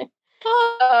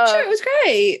Oh, sure, it was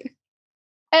great.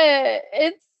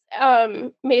 it's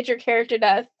major character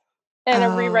death and a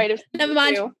rewrite of Never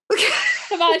mind. two.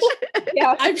 Come on.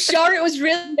 Yeah, I'm sure it was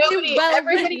really well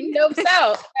everybody written. nopes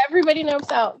out. Everybody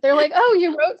nopes out. They're like, "Oh,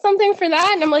 you wrote something for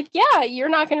that?" And I'm like, "Yeah, you're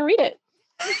not going to read it.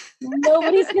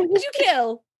 Nobody's going Who did you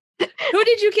kill? Who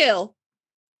did you kill?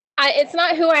 It's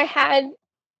not who I had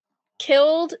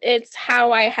killed. It's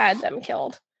how I had them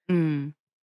killed. Mm.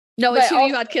 No, it's But who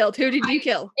you had killed. Who did you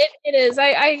kill? It is.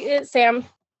 It's Sam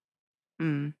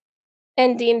Mm.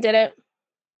 and Dean did it.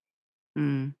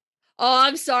 Mm. Oh,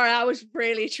 I'm sorry. I was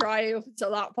really trying up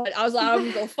until that point. I was like, I'm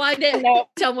going to go find it. Nope.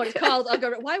 Tell me what it's called. I'll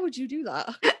go, why would you do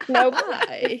that? Nope.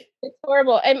 Why? It's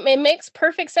horrible. And it makes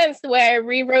perfect sense the way I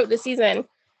rewrote the season.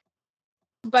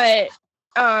 But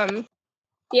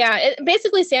yeah,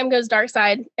 basically Sam goes dark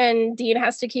side and Dean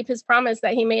has to keep his promise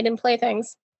that he made in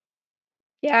Playthings.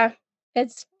 Yeah,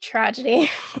 it's tragedy.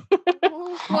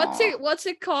 What's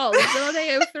it called? Zone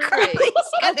AO3.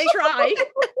 I'll try.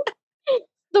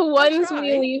 The ones try.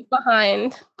 we leave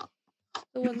behind.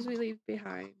 The ones we leave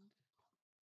behind.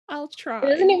 I'll try. It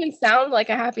doesn't even sound like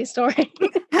a happy story.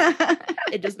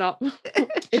 It does not.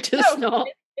 It does not.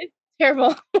 It's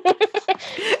terrible.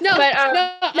 No, but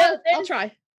I'll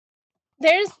try.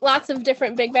 There's lots of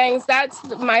different Big Bangs. That's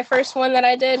my first one that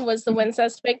I did was the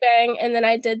Wincest Big Bang, and then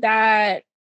I did that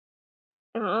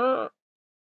 2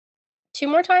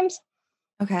 more times.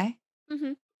 Okay.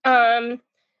 Mm-hmm.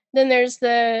 Then there's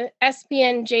the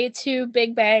SPN J2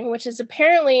 Big Bang, which is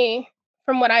apparently,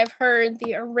 from what I've heard,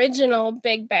 the original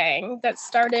Big Bang that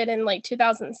started in like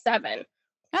 2007.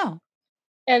 Oh.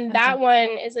 And that one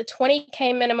is a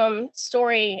 20K minimum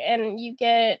story, and you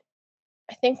get,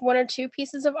 I think, 1 or 2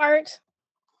 pieces of art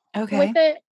with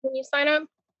it when you sign up.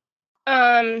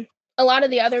 A lot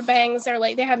of the other bangs are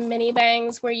like, they have mini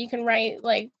bangs where you can write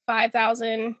like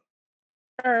 5,000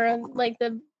 or like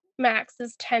the max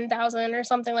is 10,000 or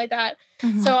something like that.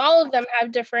 Mm-hmm. So all of them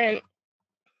have different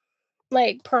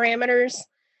like parameters,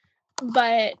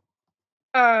 but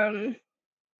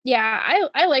yeah,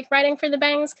 I like writing for the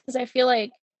bangs because I feel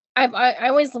like I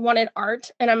always wanted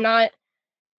art, and I'm not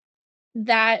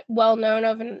that well known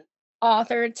of an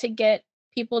author to get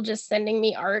people just sending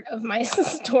me art of my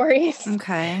stories.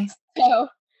 Okay. So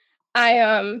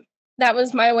I that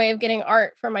was my way of getting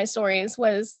art for my stories,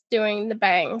 was doing the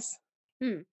bangs.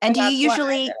 And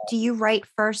do you write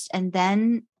first and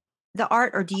then the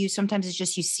art, or do you sometimes it's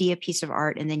just you see a piece of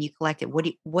art and then you collect it?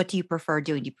 What do you prefer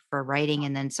doing? Do you prefer writing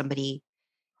and then somebody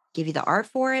give you the art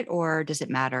for it, or does it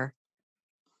matter?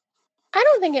 I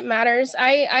don't think it matters.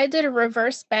 I did a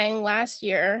reverse bang last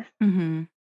year.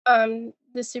 Mm-hmm.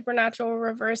 The Supernatural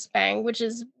reverse bang, which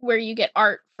is where you get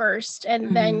art first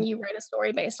and then you write a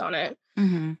story based on it.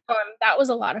 Mm-hmm. That was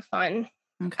a lot of fun.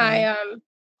 Okay.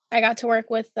 I got to work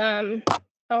with I'm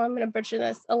gonna butcher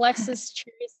this, Alexis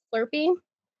Cherry Slurpee.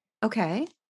 Okay.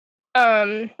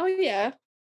 Oh yeah.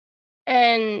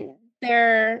 And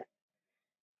their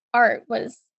art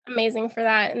was amazing for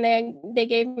that, and they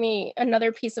gave me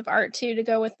another piece of art too to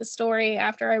go with the story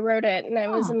after I wrote it, and it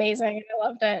was amazing, and I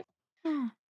loved it.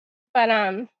 But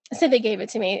I said they gave it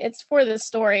to me. It's for the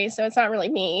story, so it's not really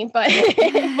me, but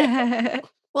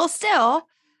well, still,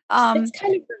 it's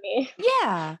kind of for me.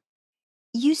 Yeah.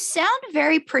 You sound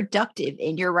very productive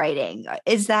in your writing.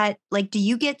 Is that like, do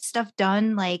you get stuff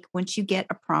done? Like once you get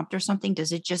a prompt or something,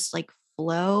 does it just like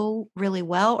flow really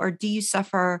well? Or do you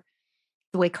suffer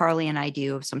the way Carly and I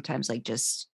do of sometimes like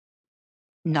just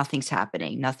nothing's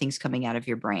happening, nothing's coming out of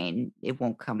your brain. It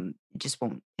won't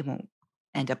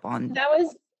end up on.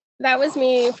 That was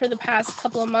me for the past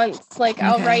couple of months. Like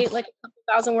I'll write like a couple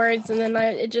thousand words and then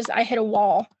I hit a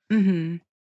wall. Mm-hmm.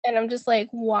 And I'm just like,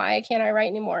 why can't I write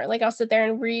anymore? Like I'll sit there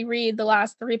and reread the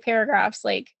last 3 paragraphs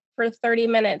like for 30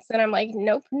 minutes and I'm like,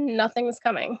 nope, nothing's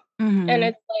coming. Mhm. And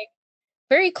it's like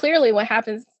very clearly what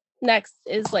happens next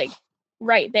is like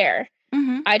right there.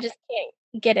 Mhm. I just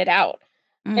can't get it out.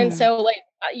 And Mhm. so like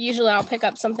usually I'll pick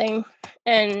up something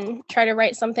and try to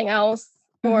write something else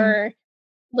or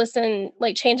listen,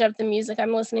 like change up the music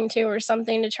I'm listening to or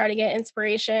something to try to get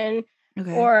inspiration.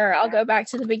 Okay. Or I'll go back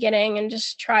to the beginning and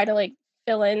just try to like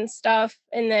fill in stuff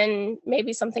and then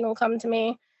maybe something will come to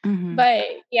me. Mhm. But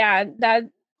yeah,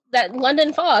 that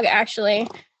London fog actually.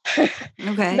 Okay.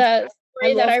 The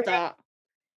story that I loved read. that.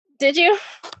 Did you?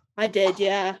 I did,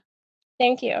 yeah.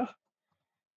 Thank you.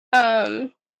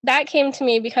 That came to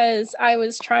me because I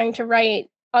was trying to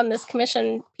write on this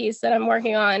commission piece that I'm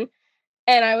working on.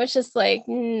 And I was just like,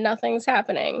 nothing's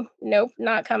happening. Nope,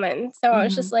 not coming. So I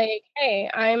was just like,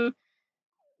 hey, I'm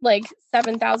like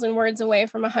 7,000 words away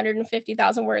from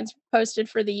 150,000 words posted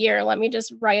for the year. Let me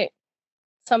just write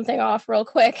something off real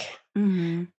quick.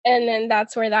 Mhm. And then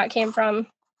that's where that came from.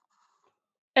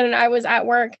 And I was at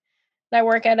work. I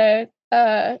work at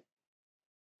a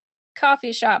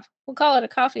coffee shop. We'll call it a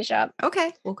coffee shop.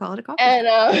 Okay, we'll call it a coffee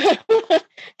shop. And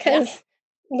because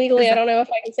legally I don't know if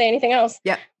I can say anything else.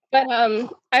 Yeah. But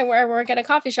I work at a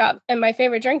coffee shop and my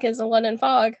favorite drink is a London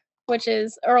Fog, which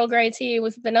is Earl Grey tea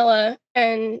with vanilla,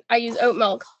 and I use oat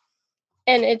milk.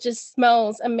 And it just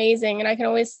smells amazing. And I can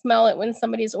always smell it when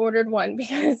somebody's ordered one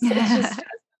because it just has a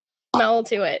smell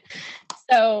to it.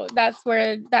 So that's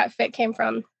where that fit came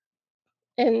from.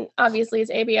 And obviously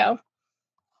it's ABO.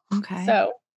 Okay.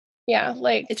 So yeah,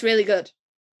 like It's really good.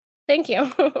 thank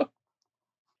you.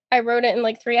 I wrote it in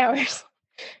like 3 hours.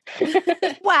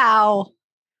 Wow.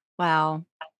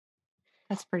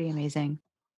 That's pretty amazing.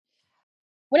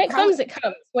 When it comes, it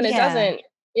comes. When it doesn't,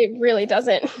 it really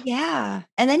doesn't. Yeah.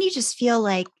 And then you just feel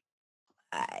like,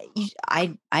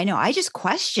 I know, I just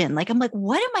question, like, I'm like,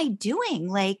 what am I doing?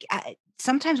 Like,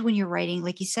 sometimes when you're writing,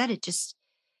 like you said,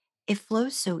 it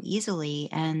flows so easily,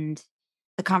 and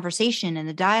the conversation and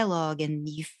the dialogue, and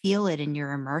you feel it and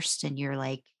you're immersed and you're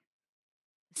like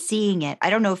seeing it.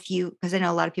 I don't know because I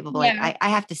know a lot of people like, I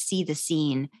have to see the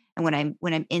scene. And when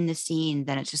I'm in the scene,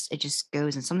 then it just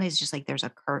goes. And sometimes it's just like, there's a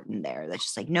curtain there that's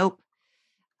just like, nope,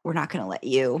 we're not going to let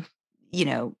you,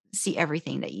 see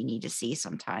everything that you need to see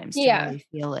sometimes to really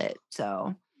feel it.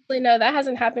 So No, that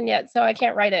hasn't happened yet. So I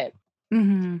can't write it.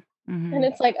 and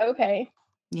it's like, okay.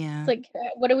 Yeah. It's like,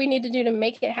 what do we need to do to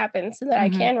make it happen so that I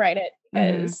can write it?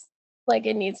 Because like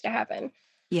it needs to happen.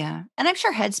 Yeah. And I'm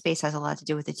sure headspace has a lot to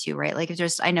do with it too, right? Like if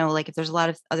there's a lot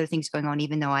of other things going on,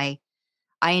 even though I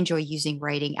enjoy using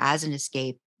writing as an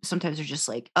escape, sometimes there's just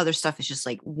like other stuff is just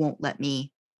like, won't let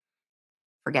me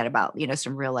forget about,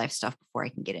 some real life stuff before I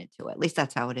can get into it. At least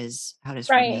that's how it is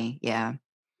for me. Yeah.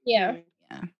 Yeah.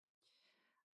 Yeah.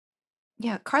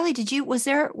 Yeah. Carly, was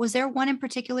there one in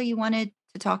particular you wanted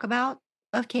to talk about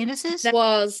of Candace's? There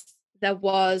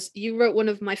was. You wrote one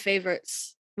of my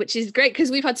favorites, which is great because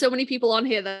we've had so many people on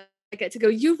here that I get to go,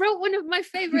 you wrote one of my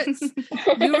favorites.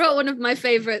 You wrote one of my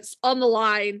favorites on the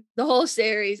line, the whole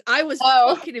series. I was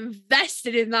fucking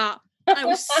invested in that. I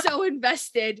was so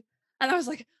invested. And I was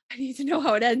like, I need to know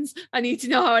how it ends. And you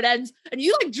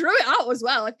like drew it out as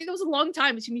well. I think it was a long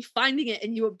time between me finding it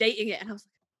and you updating it. And I was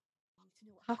like, I need to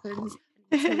know what happens.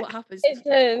 I need to know what happens. It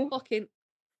did. Fucking,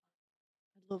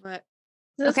 I love it.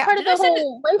 That's part of the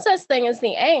whole Wincest thing is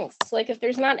the angst. Like if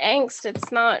there's not angst,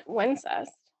 it's not Wincest.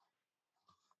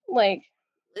 Like,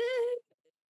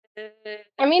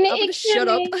 I mean, it can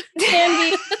be,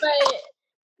 but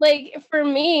like for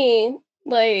me,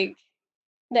 like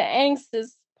the angst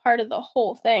is part of the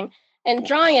whole thing. And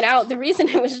drawing it out, the reason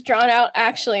it was drawn out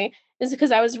actually is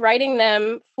because I was writing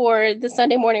them for the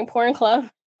Sunday Morning Porn Club.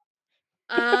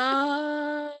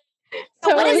 So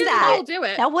what is that? Do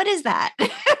it. Now, what is that?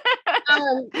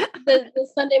 The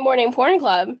Sunday Morning Porn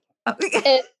Club.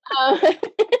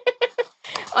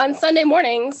 On Sunday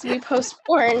mornings, we post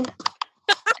porn. And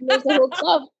there's a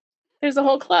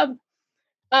whole club.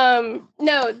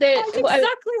 No, that's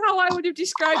exactly how I would have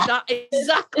described that.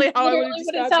 Exactly how I would have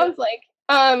described what it sounds like.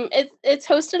 It's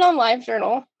hosted on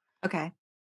LiveJournal. Okay.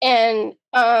 And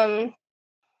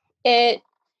it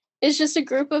is just a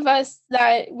group of us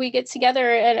that we get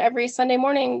together, and every Sunday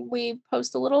morning we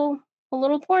post a little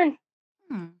porn.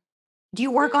 Do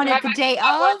you work on it the day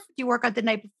of? Do you work on the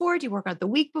night before? Do you work on it the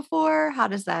week before? How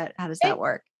does that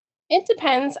work? It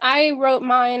depends. I wrote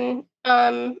mine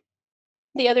the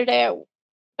other day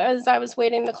as I was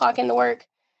waiting to clock into work.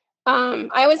 I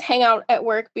always hang out at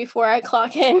work before I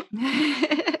clock in.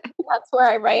 That's where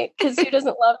I write, because who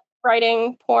doesn't love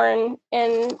writing porn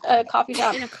in a coffee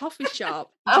shop? In a coffee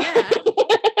shop. Yeah.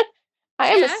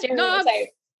 I am a stereotype.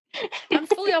 I'm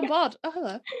fully on board. Oh,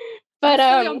 hello. But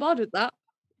I'm fully on board with that.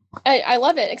 I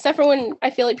love it, except for when I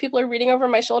feel like people are reading over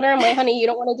my shoulder. I'm like, honey, you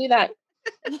don't want to do that.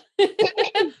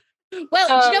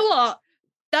 Well, do you know what?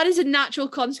 That is a natural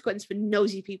consequence for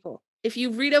nosy people. If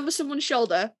you read over someone's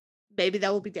shoulder, maybe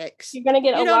there will be dicks. You're gonna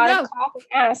get a lot of cock and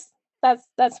ass.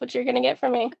 That's what you're gonna get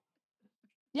from me.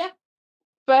 Yeah.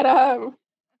 But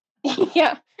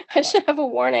yeah, I should have a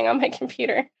warning on my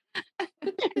computer.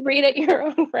 Read at your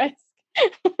own risk.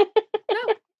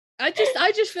 No. I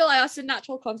just feel like that's a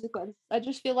natural consequence. I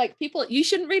just feel like you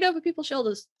shouldn't read over people's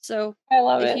shoulders. So I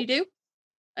love it. If you do,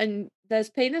 and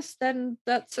there's penis, then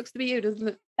that sucks to be you, doesn't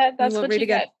it? That's what you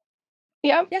get.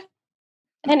 Yeah. Yeah.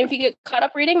 And if you get caught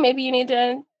up reading, maybe you need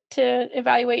to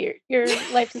evaluate your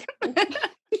life.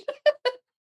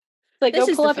 Like, this go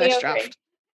is pull the up first AO3. draft.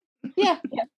 Yeah.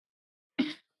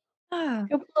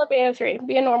 Go pull up AO3.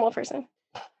 Be a normal person.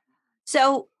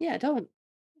 So yeah, don't.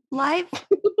 Live.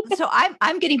 So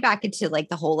I'm getting back into like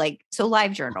the whole so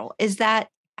LiveJournal, is that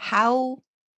how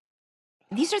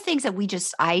these are things that we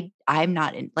just I'm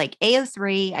not in, like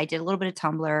AO3. I did a little bit of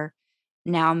Tumblr.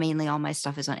 Now mainly all my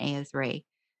stuff is on AO3.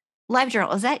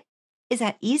 LiveJournal, is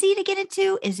that easy to get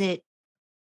into? Is it?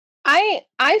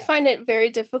 I find it very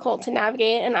difficult to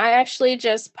navigate, and I actually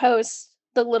just post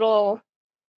the little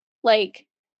like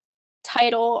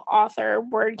title, author,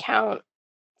 word count,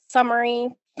 summary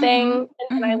thing,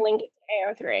 and then I link it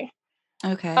to AO3.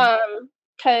 Okay.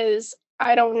 Because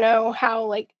I don't know how,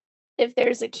 like, if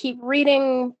there's a keep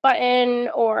reading button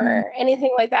or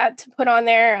anything like that to put on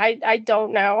there. I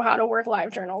don't know how to work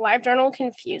LiveJournal. LiveJournal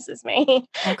confuses me.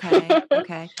 Okay.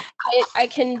 Okay. I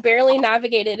can barely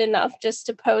navigate it enough just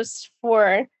to post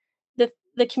for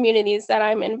the communities that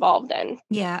I'm involved in.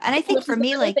 Yeah. And I think for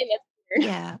me, like,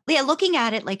 yeah, looking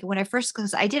at it, like when I first,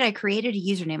 because I created a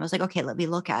username. I was like, okay, let me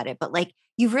look at it. But like,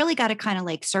 you've really got to kind of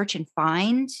like search and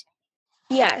find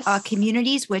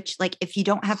communities, which like, if you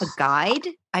don't have a guide,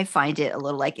 I find it a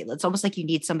little like, it's almost like you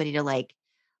need somebody to like,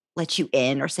 let you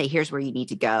in or say, here's where you need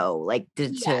to go, like to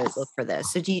look for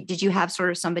this. So did you have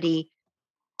sort of somebody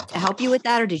to help you with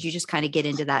that? Or did you just kind of get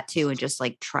into that too and just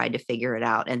like try to figure it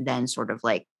out and then sort of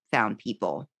like found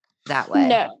people that way?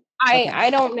 No, I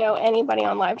don't know anybody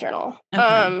on LiveJournal,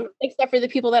 except for the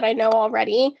people that I know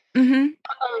already.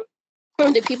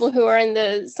 The people who are in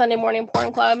the Sunday Morning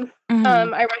Porn Club. I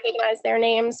recognize their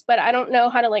names, but I don't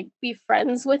know how to like be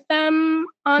friends with them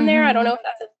on there. I don't know if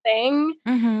that's a thing.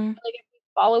 Like if we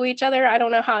follow each other, I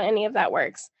don't know how any of that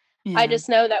works. Yeah. I just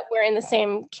know that we're in the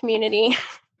same community.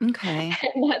 Okay.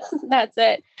 And that's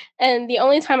it. And the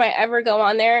only time I ever go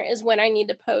on there is when I need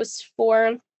to post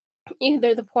for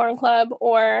either the porn club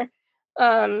or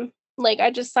like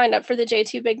I just signed up for the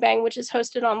J2 Big Bang, which is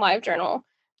hosted on LiveJournal,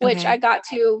 which I got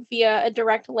to via a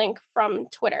direct link from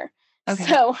Twitter. Okay.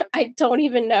 So I don't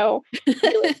even know.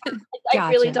 Really, I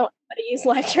really don't know how to use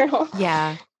LiveJournal.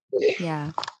 Yeah.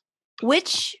 Yeah.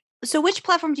 Which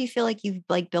platform do you feel like you've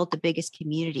like built the biggest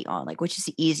community on? Like, which is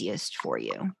the easiest for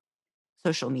you,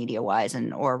 social media wise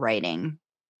or writing?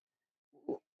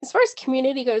 As far as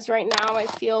community goes right now, I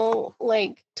feel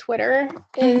like Twitter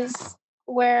is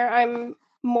where I'm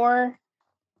more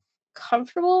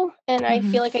comfortable and I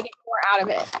feel like I get more out of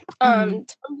it.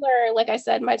 Tumblr, like I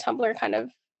said, my Tumblr kind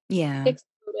of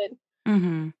exploded.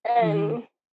 And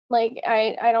like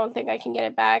I don't think I can get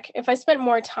it back. If I spent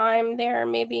more time there,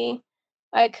 maybe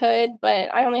I could,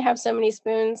 but I only have so many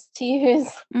spoons to use.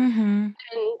 And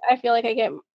I feel like I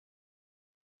get,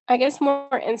 I guess,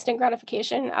 more instant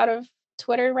gratification out of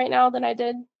Twitter right now than I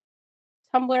did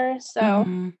Tumblr.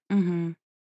 So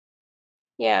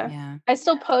yeah. I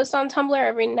still post on Tumblr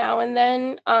every now and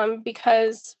then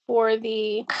because for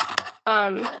the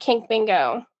Kink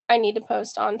Bingo, I need to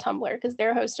post on Tumblr because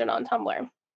they're hosted on Tumblr.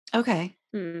 Okay.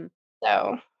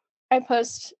 So I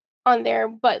post on there,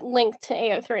 but linked to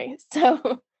AO3.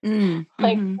 So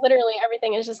like literally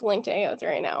everything is just linked to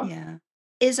AO3 now. Yeah.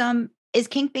 Is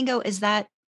Kink Bingo, has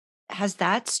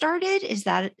that started? Is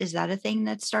that a thing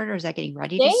that started or is that getting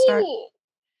ready to start?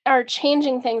 Are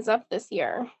changing things up this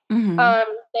year. They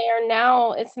are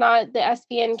now, it's not the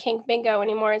SPN Kink Bingo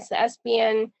anymore. It's the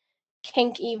SPN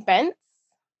Kink Events.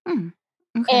 And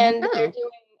they're doing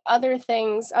other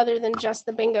things other than just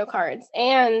the bingo cards.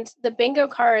 And the bingo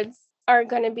cards are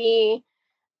going to be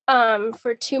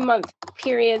for 2-month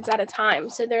periods at a time.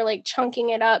 So they're like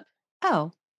chunking it up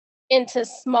into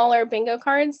smaller bingo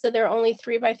cards. So they're only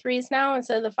 3x3s now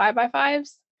instead of the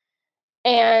 5x5s.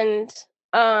 And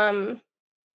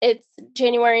it's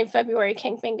January and February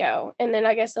Kink Bingo. And then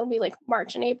I guess it'll be like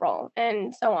March and April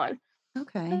and so on.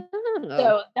 Okay.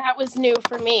 So that was new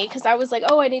for me because I was like,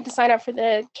 oh, I need to sign up for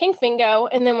the Kink Bingo.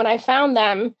 And then when I found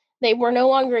them, they were no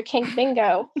longer a kink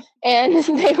bingo, and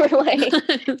they were like,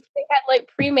 they had like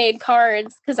pre-made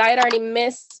cards because I had already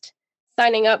missed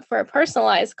signing up for a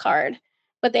personalized card,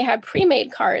 but they had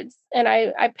pre-made cards, and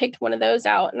I picked one of those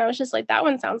out, and I was just like, that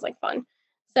one sounds like fun,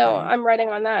 so I'm writing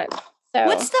on that. So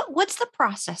what's the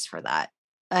process for that?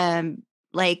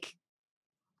 Like,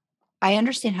 I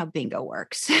understand how bingo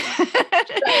works.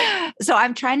 So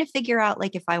I'm trying to figure out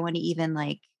like if I want to even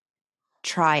like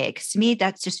try it. Cause to me,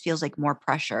 that just feels like more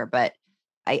pressure, but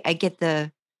I get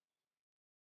the.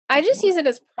 I just use it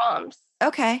as prompts.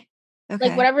 Okay.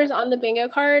 Like whatever's on the bingo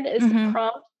card is the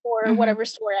prompt for whatever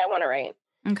story I want to write.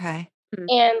 Okay.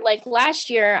 And like last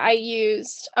year I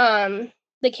used the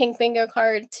kink bingo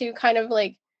card to kind of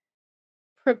like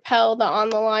propel the On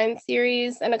the Line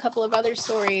series and a couple of other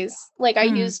stories. Like I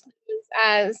used those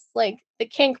as like the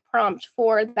kink prompt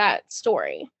for that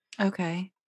story.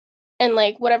 Okay. And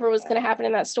like whatever was going to happen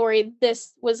in that story,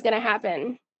 this was going to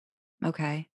happen.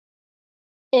 Okay.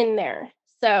 In there.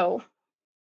 So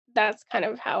that's kind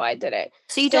of how I did it.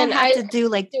 So you don't have to do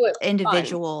like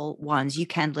individual ones. You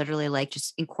can literally like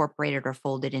just incorporate it or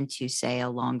fold it into, say, a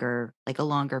longer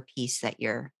piece that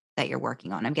you're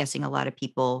working on. I'm guessing a lot of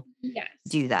people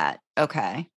do that.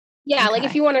 Okay. Yeah, like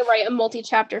if you want to write a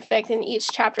multi-chapter fic, then each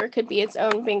chapter could be its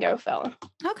own bingo fill.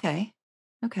 Okay.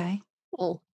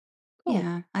 Cool.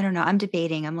 Yeah, I don't know. I'm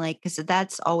debating. I'm like, because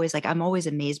that's always like, I'm always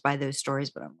amazed by those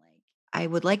stories, but I'm like, I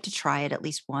would like to try it at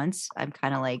least once. I'm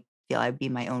kind of like, feel I'd be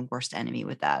my own worst enemy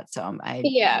with that. So I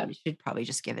should probably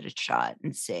just give it a shot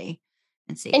and see.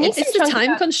 And it's the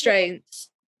time constraints.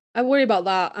 I worry about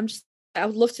that. I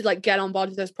would love to like get on board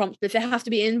with those prompts, but if they have to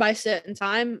be in by a certain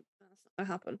time, that's not gonna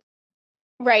happen.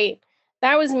 Right.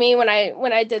 That was me when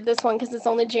I did this one because it's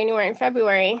only January and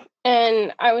February,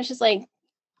 and I was just like,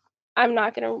 I'm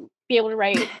not gonna be able to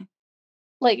write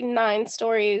like 9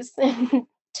 stories in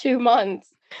 2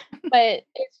 months. But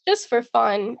it's just for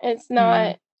fun. It's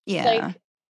not like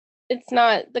it's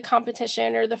not the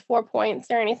competition or the 4 points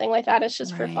or anything like that. It's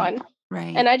just for fun.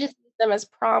 Right. And I just use them as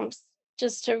prompts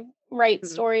just to write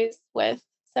stories with.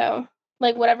 So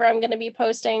like whatever I'm going to be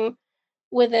posting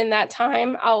within that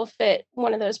time, I'll fit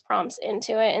one of those prompts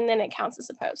into it, and then it counts as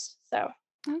a post. So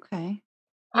okay.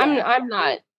 I'm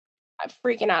not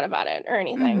freaking out about it or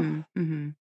anything.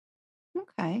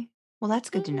 Okay. Well,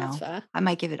 that's good to know. I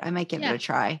might give it a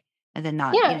try and then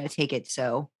not, take it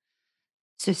so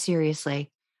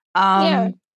seriously.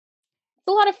 It's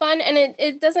a lot of fun, and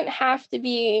it doesn't have to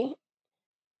be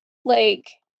like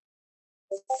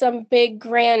some big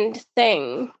grand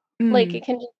thing. Like it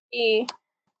can just be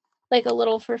like a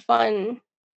little for fun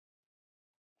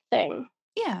thing.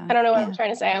 Yeah. I don't know what I'm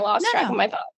trying to say. I lost track of my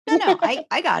thoughts. No,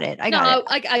 I got it. I got it.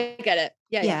 I get it.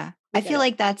 Yeah. I feel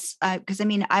like that's because I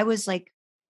mean, I was like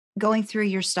going through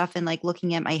your stuff and like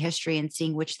looking at my history and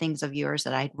seeing which things of yours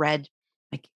that I'd read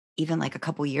like even like a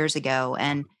couple years ago.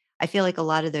 And I feel like a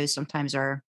lot of those sometimes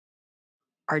are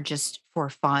just for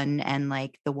fun and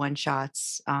like the one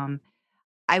shots.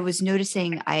 I was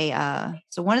noticing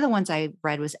so one of the ones I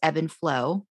read was Ebb and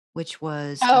Flow, which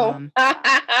was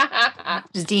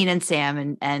just Dean and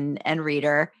Sam and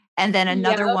Reader. And then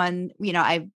another one,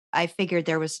 I figured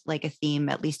there was like a theme,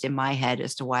 at least in my head,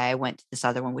 as to why I went to this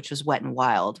other one, which was Wet and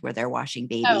Wild, where they're washing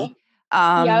baby.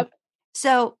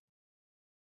 So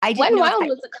I didn't Wet and know Wild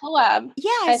was a collab. Yeah,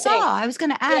 I saw. I was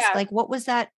going to ask, like, what was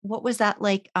that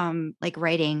like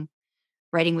writing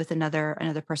with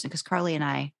another person? Because Carly and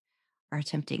I are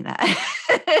attempting that.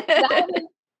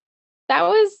 that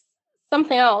was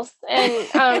something else.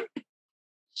 And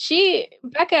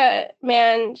Becca,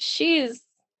 man, she's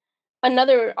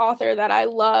another author that I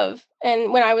love.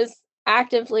 And when I was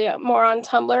actively more on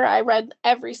Tumblr, I read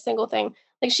every single thing.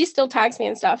 Like she still tags me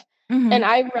and stuff. And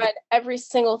I read every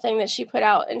single thing that she put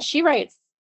out, and she writes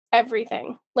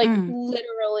everything. Like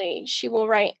literally, she will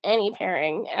write any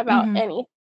pairing about any.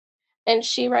 And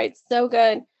she writes so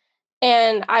good.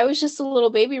 And I was just a little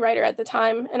baby writer at the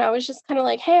time. And I was just kind of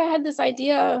like, hey, I had this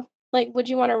idea. Like, would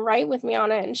you want to write with me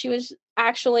on it? And she was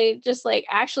actually just like,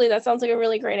 actually, that sounds like a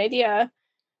really great idea.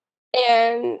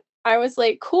 And I was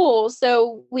like, cool.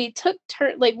 So we took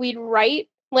turn, like we'd write,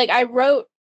 like I wrote,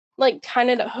 like kind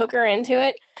of to hook her into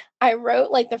it. I wrote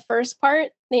like the first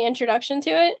part, the introduction to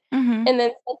it, and then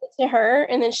sent it to her.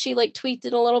 And then she like tweaked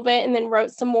it a little bit and then wrote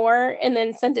some more and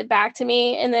then sent it back to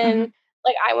me. And then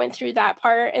like I went through that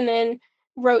part and then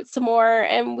wrote some more,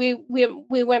 and we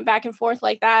went back and forth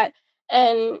like that.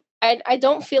 And I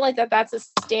don't feel like that's a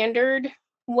standard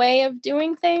way of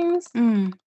doing things.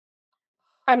 I'm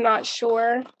not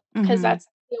sure, because that's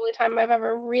the only time I've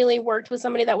ever really worked with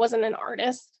somebody that wasn't an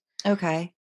artist.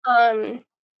 Okay.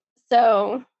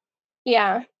 So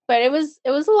yeah, but it was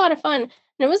a lot of fun. And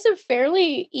it was a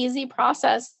fairly easy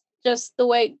process, just the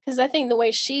way, because I think the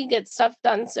way she gets stuff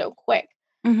done so quick.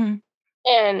 Mm-hmm.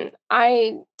 And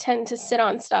I tend to sit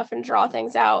on stuff and draw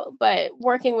things out, but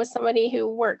working with somebody who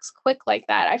works quick like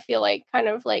that, I feel like kind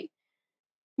of like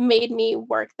made me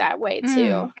work that way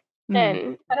too.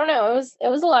 And I don't know, it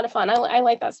was a lot of fun. I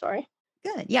like that story.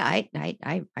 Good. Yeah,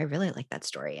 I really like that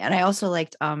story. And I also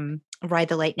liked Ride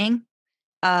the Lightning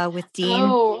with Dean.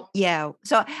 Oh. Yeah.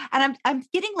 So and I'm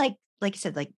getting like you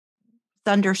said, like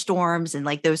thunderstorms and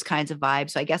like those kinds of vibes.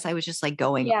 So I guess I was just like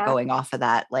going off of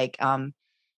that. Like yeah,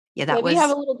 that maybe was you have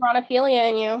a little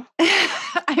Dronophilia in you.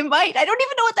 I might. I don't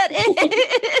even know what that is.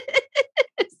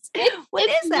 It's that?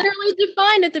 literally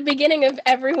defined at the beginning of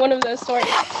every one of those stories.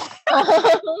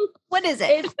 What is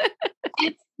it?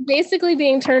 It's basically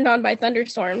being turned on by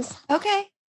thunderstorms. Okay.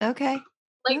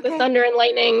 Like the thunder and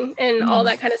lightning and all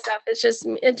that kind of stuff.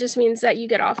 It just means that you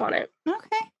get off on it.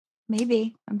 Okay.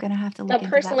 Maybe I'm gonna have to look into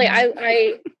personally, that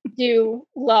I do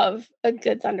love a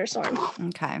good thunderstorm.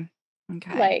 Okay.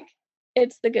 Like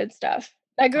it's the good stuff.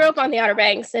 I grew up on the Outer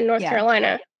Banks in North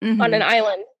Carolina on an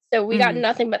island. So we got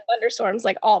nothing but thunderstorms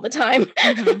like all the time. So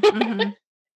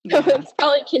it's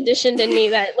probably conditioned in me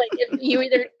that like if you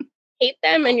either hate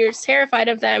them and you're terrified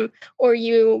of them, or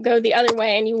you go the other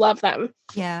way and you love them.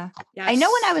 Yeah. Yes. I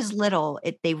know when I was little,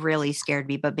 they really scared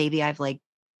me, but maybe I've like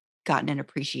gotten an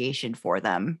appreciation for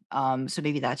them. So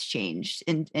maybe that's changed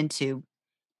into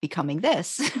becoming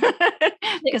this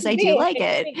because I do like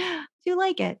it.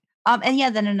 And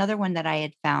yeah, then another one that I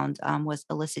had found was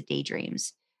Illicit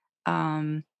Daydreams.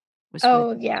 Yeah.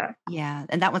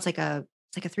 And that one's like a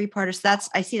 3-parter. So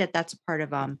I see that's a part of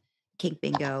King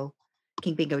Bingo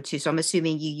too. So I'm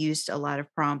assuming you used a lot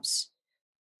of prompts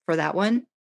for that one.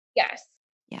 Yes.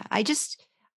 Yeah.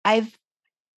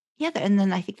 And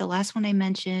then I think the last one I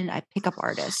mentioned, I Pickup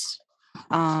Artist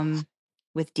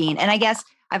with Dean. And I guess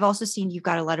I've also seen you've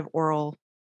got a lot of oral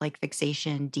like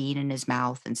fixation, Dean in his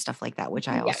mouth and stuff like that, which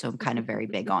I also am kind of very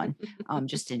big on,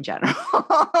 just in general.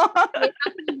 I mean,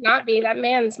 how could you not be? That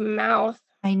man's mouth.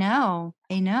 I know.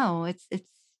 It's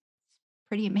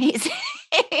pretty amazing.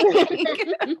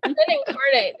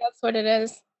 Incarnate, that's what it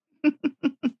is. Come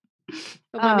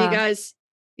on, me guys.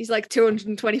 He's like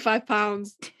 225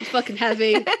 pounds. He's fucking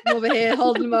heavy. I'm over here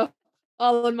holding him up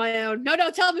all on my own. No,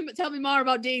 tell me more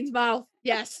about Dean's mouth.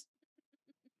 Yes.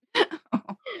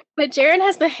 But Jared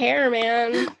has the hair,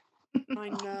 man. I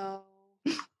know.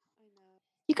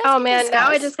 You guys now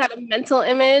I just got a mental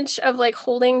image of like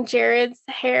holding Jared's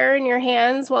hair in your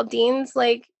hands while Dean's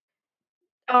like,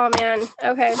 oh man,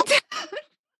 okay.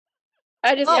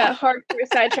 I just got hardcore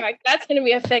sidetracked. That's gonna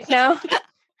be a fic now.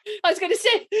 I was gonna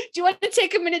say, do you want to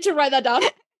take a minute to write that down?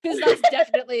 Because that's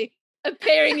definitely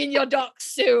appearing in your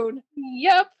docs soon.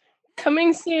 Yep,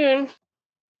 coming soon.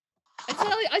 I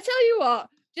tell you what,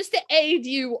 just to aid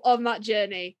you on that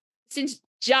journey, since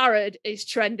Jared is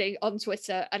trending on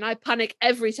Twitter, and I panic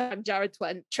every time Jared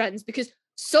trends because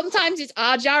sometimes it's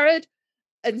our Jared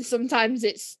and sometimes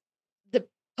it's the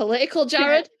political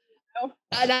Jared,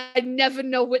 and I never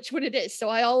know which one it is, so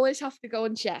I always have to go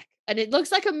and check. And it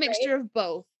looks like a mixture of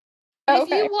both. If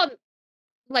you want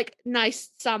like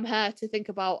nice Sam hair to think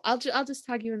about, I'll just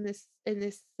tag you in this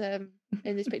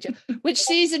picture. Which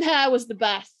season hair was the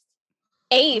best?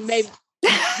 8. Maybe.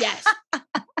 Yes.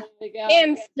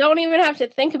 And don't even have to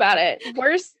think about it.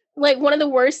 Worst, like one of the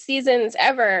worst seasons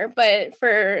ever, but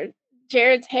for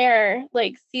Jared's hair,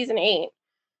 like season 8,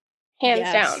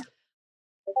 hands down.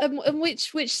 And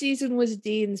which season was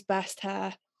Dean's best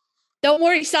hair? Don't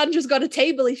worry, Sandra's got a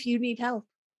table if you need help.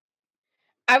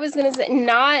 I was gonna say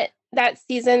not that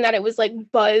season that it was like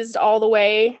buzzed all the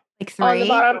way, like 3 on the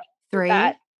bottom. 3.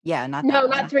 That. Yeah, not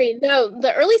not 3. No,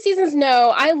 the early seasons.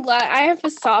 No, I have a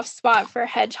soft spot for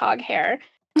hedgehog hair,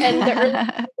 and the early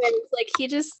seasons, like he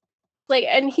just like,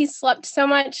 and he slept so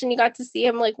much, and you got to see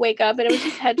him like wake up, and it was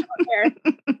just hedgehog hair,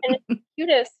 and it's the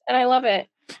cutest, and I love it.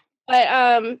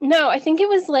 But no, I think it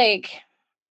was like,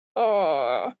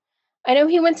 I know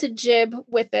he went to Jib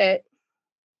with it,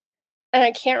 and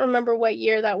I can't remember what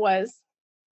year that was,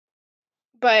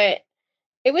 but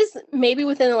it was maybe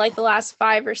within like the last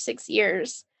 5 or 6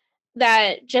 years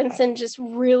that Jensen just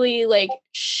really like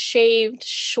shaved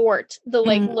short the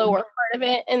like lower part of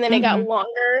it, and then it got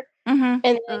longer, and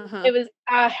then it was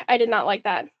I did not like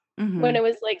that when it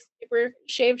was like super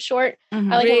shaved short. I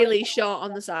like really short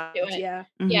on the side. Yeah.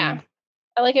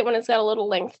 I like it when it's got a little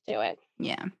length to it.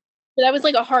 Yeah. So that was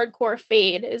like a hardcore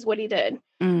fade is what he did,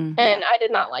 and I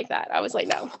did not like that. I was like,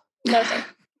 no sir.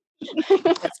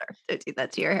 Don't do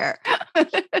that to your hair.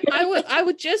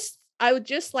 I would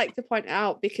just like to point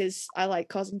out, because I like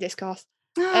causing discourse.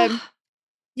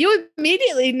 You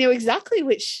immediately knew exactly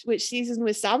which season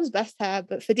was Sam's best hair,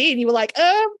 but for Dean, you were like,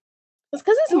 it's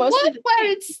because it's the mostly one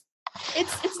where it's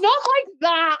not like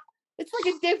that. It's like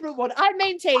a different one. I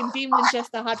maintain Dean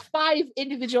Winchester had 5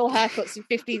 individual haircuts in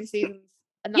 15 seasons,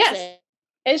 and that's it.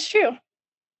 It's true.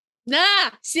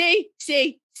 Nah, see,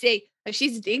 and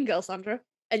she's a Dean girl, Sandra,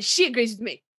 and she agrees with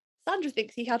me. Sandra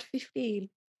thinks he had 15.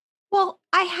 Well,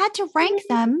 I had to rank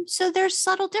them, so there's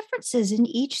subtle differences in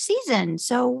each season.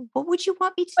 So what would you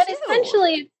want me to But do?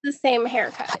 essentially, it's the same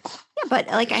haircut. Yeah, but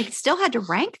like I still had to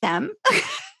rank them.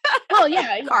 Oh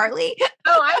yeah, Carly.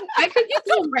 Oh, I could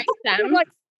still rank them. Like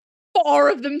 4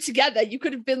 of them together, you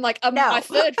could have been like, No. my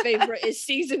third favorite is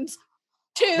seasons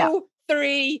 2, No.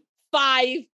 3,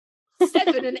 5,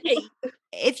 7, and 8.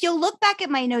 If you'll look back at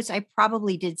my notes, I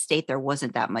probably did state there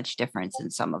wasn't that much difference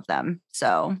in some of them.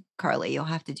 So, Carly, you'll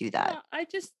have to do that. I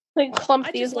just Like clump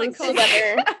I these just like ones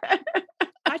together.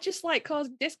 I just like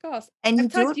causing discourse. And you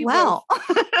I've do tagged it you well.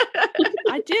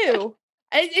 I do.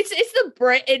 It's the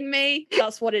Brit in me.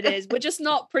 That's what it is. We're just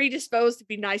not predisposed to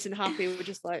be nice and happy. We're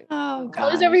just like, Oh,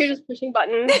 I was over here just pushing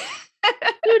buttons.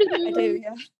 I do,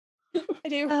 yeah. I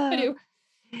do.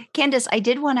 Candace, I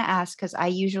did want to ask because I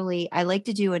like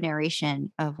to do a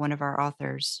narration of one of our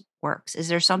authors' works.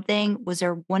 Was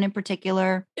there one in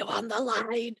particular? Do on the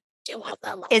line.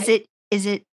 Is it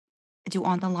do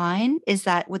on the line?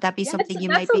 Would that be something you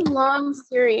might be? That's a long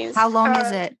series. How long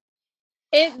is it?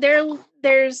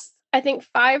 There's I think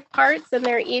 5 parts and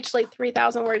they're each like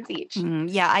 3,000 words each.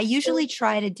 Yeah, I usually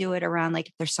try to do it around like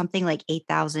if there's something like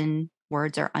 8,000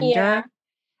 words or under. Yeah.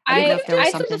 I didn't know if there was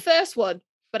I something. took the first one,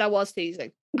 but I was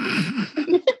teasing. Because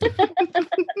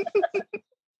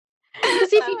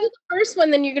if you do the first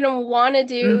one, then you're going to want to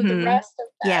do the rest of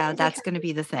them. Yeah, that's going to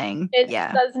be the thing. It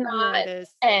Yeah. does not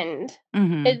end.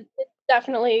 Mm-hmm. It's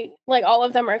definitely, like, all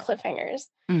of them are cliffhangers.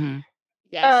 Mm-hmm.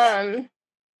 Yes.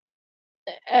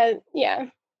 Yeah,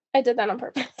 I did that on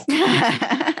purpose.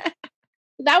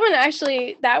 That one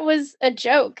actually, that was a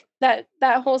joke. That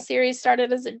whole series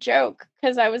started as a joke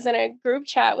because I was in a group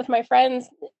chat with my friends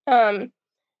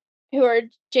who are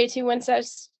J2 Winston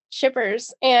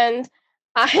shippers, and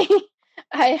I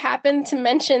happened to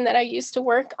mention that I used to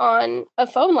work on a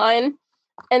phone line,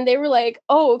 and they were like,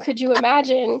 "Oh, could you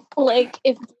imagine like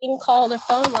if Dean called a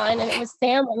phone line and it was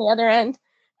Sam on the other end?"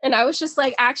 And I was just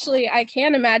like, "Actually, I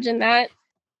can imagine that.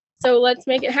 So let's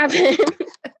make it happen."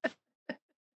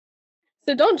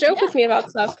 So don't joke with me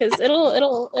about stuff because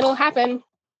it'll happen.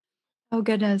 Oh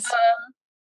goodness.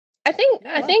 I think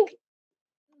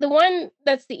the one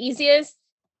that's the easiest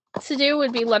to do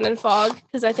would be London Fog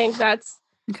because I think that's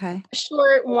Okay. a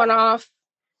short one-off,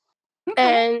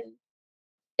 and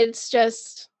it's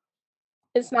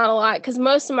not a lot because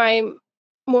most of my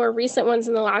more recent ones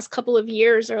in the last couple of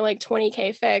years are like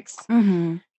 20K fix.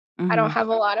 Mm-hmm. Mm-hmm. I don't have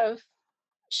a lot of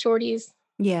shorties.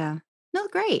 Yeah. No,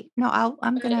 great. No,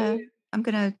 I'm gonna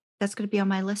that's gonna be on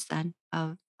my list then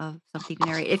of something to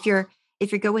narrate. If you're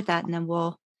good with that, and then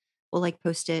we'll like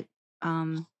post it.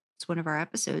 It's one of our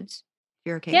episodes. If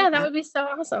you're okay. Yeah, with that would be so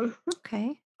awesome.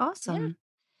 Okay. Awesome.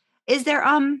 Yeah. Is there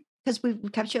because we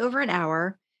kept you over an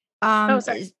hour. Oh,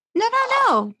 sorry. No.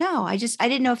 I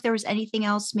didn't know if there was anything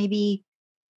else. Maybe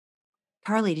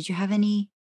Carly, did you have any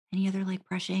other like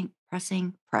pressing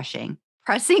questions?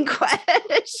 Pressing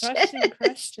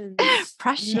questions.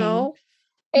 Pressing. No.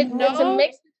 It's a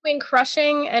mix between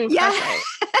crushing and pressing.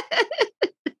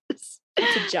 It's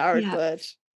a Jared word.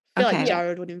 I feel like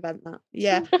Jared would invent that.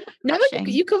 Yeah. No,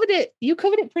 you covered it. You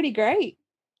covered it pretty great.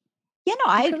 Yeah,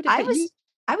 no,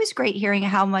 I was great hearing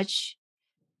how much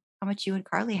you and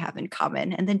Carly have in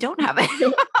common, and then don't have it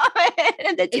in common,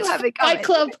 and then do have it in common. Fight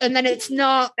Club, and then it's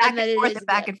not, back and then and forth, it is and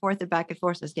back and forth, and back and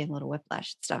forth. So it's getting a little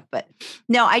whiplash and stuff. But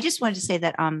no, I just wanted to say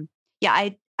that I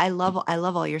love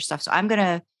all your stuff. So I'm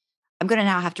gonna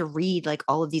now have to read like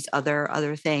all of these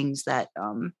other things that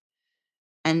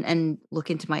and look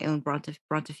into my own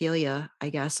brontophilia, I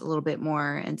guess, a little bit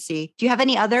more and see. Do you have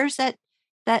any others that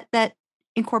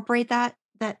incorporate that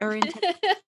are into?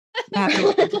 I have to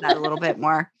look into that a little bit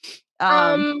more.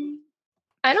 I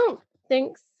don't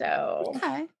think so.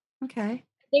 Okay.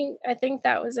 I think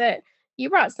that was it. You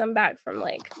brought some back from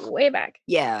like way back.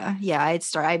 Yeah. I'd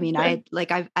start. I mean, I've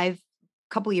a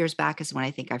couple years back is when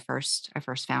I think I first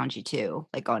found you too,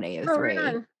 like on AO3. Oh,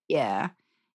 right. Yeah.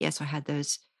 So I had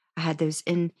those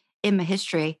in my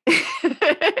history. So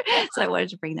I wanted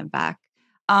to bring them back.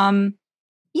 Yeah,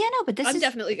 no, but I'm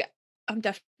definitely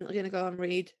gonna go and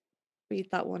read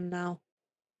that one now,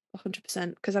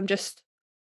 100%, because I'm just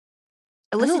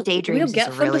Illicit Daydreams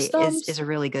is a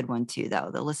really good one too, though.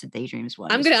 The Illicit Daydreams one.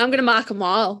 I'm gonna mark them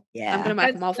all. Yeah, I'm gonna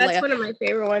mark them all for later. That's one of my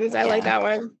favorite ones. I like that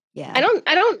one. Yeah.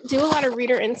 I don't do a lot of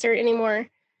reader insert anymore,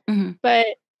 but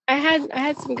I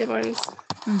had some good ones.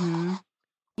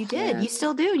 You did. Yeah. You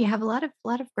still do. You have a lot of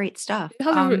great stuff.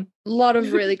 You have a lot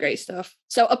of really great stuff.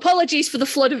 So apologies for the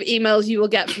flood of emails you will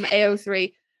get from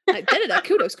AO3. Like,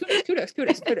 kudos,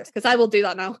 because I will do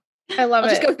that now. I love I'll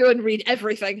it. just go through and read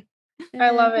everything. I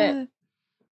love it.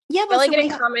 Yeah, I like getting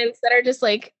comments that are just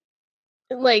like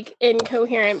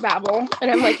incoherent babble,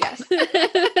 and I'm like, yes.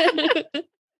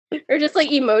 Or just like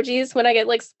emojis when I get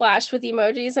like splashed with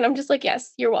emojis, and I'm just like,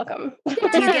 yes, you're welcome. Do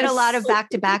you get a lot of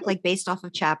back-to-back, like based off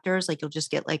of chapters? Like you'll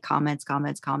just get like comments,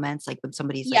 like when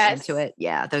somebody's like into it.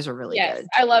 Yeah, those are really good.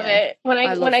 I love it. When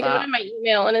I go to my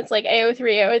email and it's like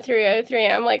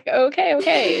AO3, I'm like,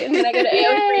 okay. And then I go to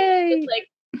AO3, it's like,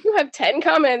 you have 10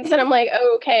 comments, and I'm like,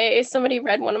 okay, somebody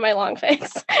read one of my long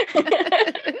fics.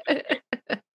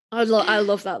 I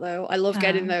love that though. I love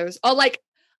getting those. Or like,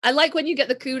 I like when you get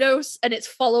the kudos and it's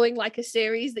following like a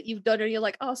series that you've done and you're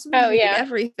like, oh, somebody's reading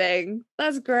everything.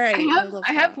 That's great.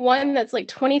 I have one that's like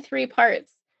 23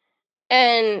 parts.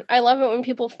 And I love it when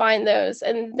people find those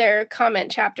and their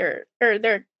comment chapter or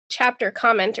their chapter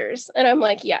commenters. And I'm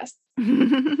like, yes.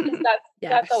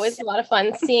 That's always a lot of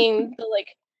fun seeing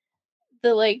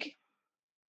the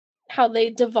how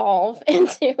they devolve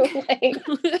into like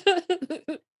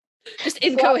just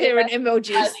incoherent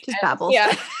emojis. Just babble.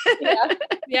 Yeah.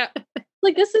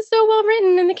 Like, this is so well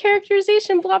written and the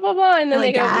characterization, blah, blah, blah. And then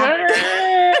they go,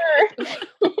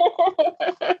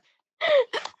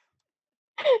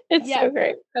 it's so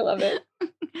great. I love it.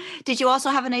 Did you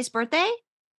also have a nice birthday?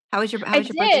 How was your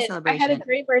birthday celebration? I had a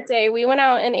great birthday. We went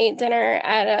out and ate dinner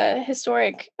at a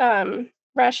historic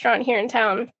restaurant here in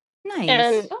town. Nice.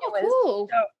 And it was so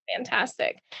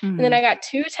fantastic. And then I got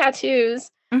 2 tattoos.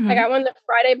 I got one the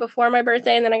Friday before my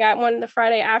birthday, and then I got one the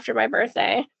Friday after my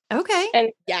birthday. Okay.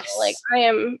 And like I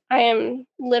am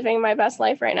living my best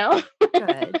life right now.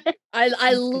 Good.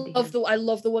 I love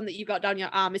the one that you got down your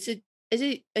arm. Is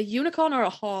it a unicorn or a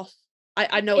horse?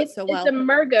 I know it so well. It's a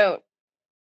mergoat.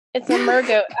 It's a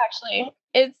mergoat, actually.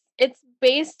 It's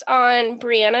based on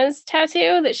Brianna's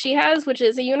tattoo that she has, which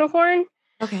is a unicorn.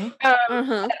 Okay.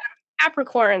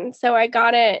 Capricorn. So I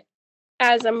got it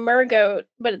as a mergoat,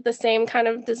 but the same kind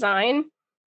of design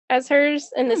as hers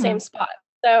in the same spot.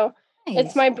 So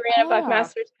it's my Brianna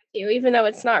Buckmaster tattoo, even though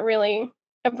it's not really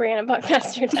a Brianna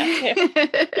Buckmaster tattoo.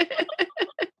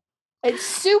 It's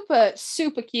super,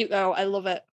 super cute though. I love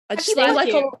it. I just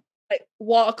like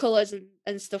watercolors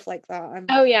and stuff like that.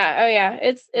 Oh yeah.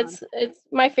 It's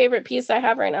my favorite piece I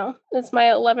have right now. It's my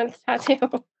 11th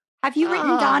tattoo. Have you written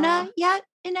Donna yet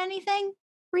in anything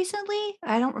recently?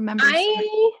 I don't remember.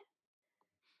 I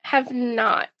have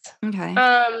not. Okay.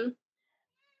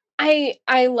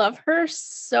 I love her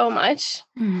so much.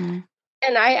 And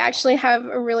I actually have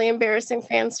a really embarrassing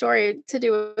fan story to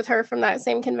do with her from that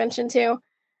same convention too.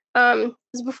 It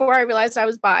was before I realized I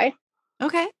was bi.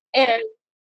 Okay. And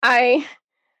I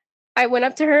went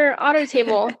up to her auto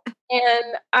table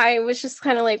and I was just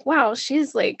kind of like, wow,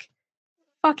 she's like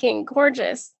fucking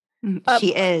gorgeous. She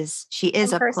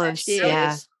is up close.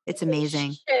 Yeah. It's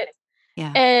amazing. Shit.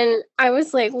 Yeah. And I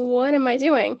was like, what am I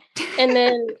doing? And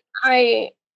then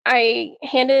I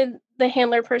handed the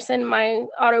handler person my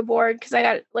auto board because I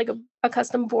got like a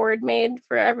custom board made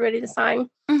for everybody to sign.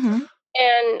 And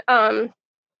I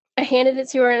handed it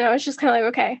to her and I was just kind of like,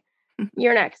 okay,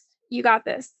 you're next. You got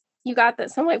this.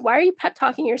 I'm like, why are you pep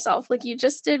talking yourself? Like, you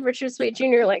just did Richard Swade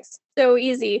Jr. like so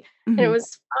easy and it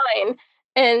was fine.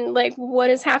 And like, what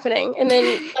is happening? And then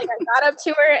like I got up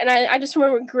to her and I just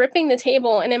remember gripping the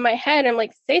table and in my head, I'm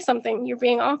like, say something. You're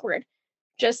being awkward.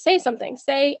 Just say something.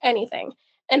 Say anything.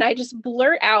 And I just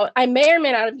blurt out. I may or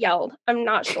may not have yelled. I'm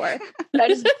not sure. But I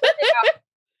just blurted out,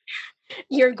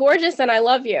 you're gorgeous and I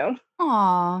love you.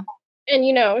 Aww. And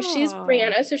she's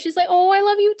Brianna. So she's like, oh, I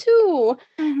love you too.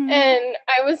 And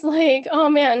I was like, oh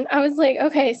man. I was like,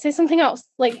 okay, say something else.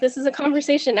 Like, this is a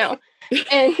conversation now.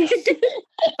 And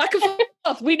back and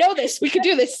forth. We know this. We can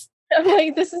do this. I'm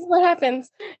like, this is what happens.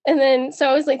 And then, so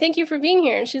I was like, thank you for being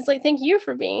here. And she's like, thank you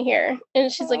for being here. And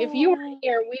she's like, if you weren't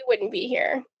here, we wouldn't be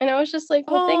here. And I was just like,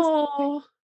 well,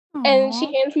 thanks. And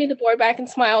she hands me the board back and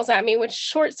smiles at me, which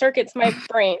short circuits my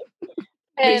brain.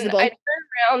 And Reasonable. I turn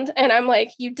around and I'm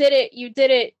like, you did it.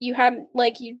 You had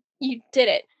like, you did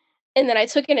it. And then I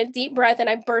took in a deep breath and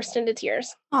I burst into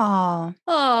tears. Oh.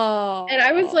 And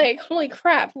I was like, holy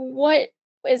crap, what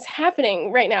is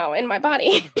happening right now in my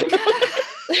body?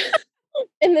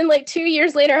 And then like 2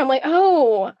 years later, I'm like,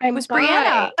 oh, I was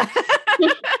Brianna.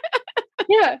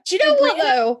 Yeah. Do you know what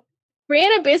though?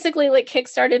 Brianna basically like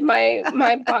kickstarted my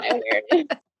bi awareness.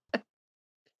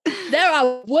 There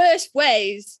are worse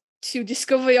ways to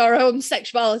discover your own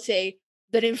sexuality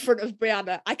than in front of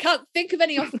Brianna. I can't think of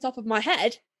any off the top of my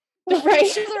head, but I'm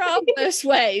sure there are worse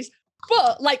ways.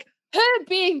 But like her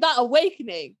being that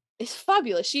awakening is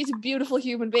fabulous. She's a beautiful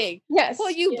human being. Yes. For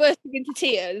you bursting into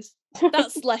tears,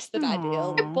 that's less than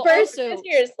ideal. But Burst also, into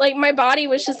tears. Like my body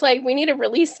was just like, we need a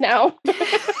release now. we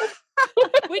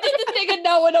did the thing and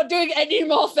now we're not doing any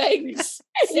more things.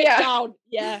 Sit down.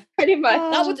 Yeah. Pretty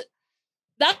much.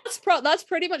 That's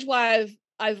pretty much why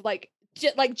I've like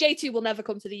J2 will never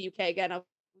come to the UK again. I've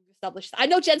established. I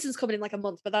know Jensen's coming in like a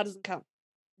month, but that doesn't count.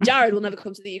 Jared will never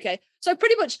come to the UK. So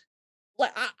pretty much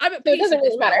like I'm at peace. It doesn't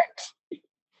really matter.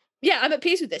 Yeah, I'm at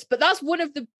peace with this. But that's one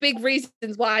of the big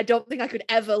reasons why I don't think I could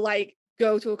ever like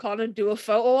go to a con and do a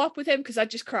photo op with him, because I'd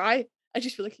just cry. I'd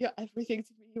just feel like, you're everything to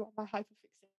me. You are my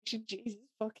hyperfixation. Jesus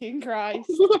fucking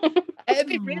Christ. It'd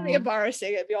be really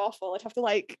embarrassing. It'd be awful. I'd have to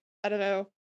like, I don't know.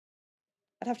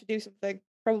 I'd have to do something.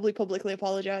 Probably publicly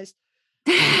apologize.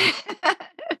 I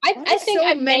think so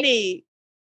I many.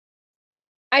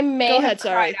 I may Go have ahead,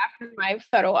 sorry. cried after my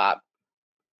photo op.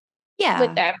 Yeah.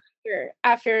 With them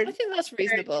after I think that's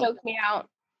reasonable. Choked me out.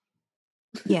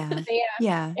 Yeah.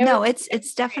 Yeah. No, it's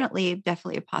definitely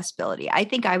a possibility. I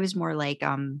think I was more like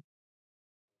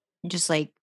just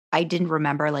like I didn't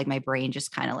remember, like my brain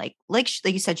just kind of like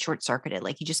you said, short circuited.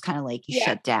 Like you just kind of like you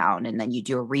shut down and then you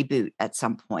do a reboot at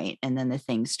some point and then the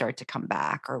things start to come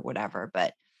back or whatever.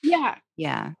 But yeah.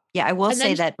 I will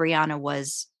say that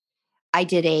Brianna I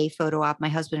did a photo op. My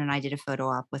husband and I did a photo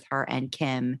op with her and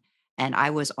Kim. And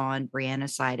I was on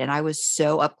Brianna's side and I was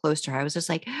so up close to her. I was just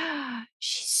like,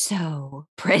 she's so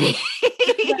pretty.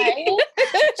 Right?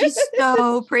 She's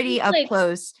so pretty up like,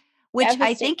 close, which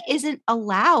I think isn't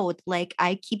allowed. Like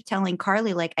I keep telling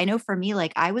Carly, like, I know for me,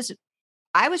 like I was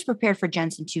prepared for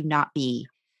Jensen to not be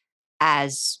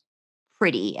as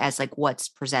pretty as like what's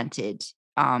presented.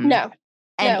 No.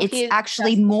 It's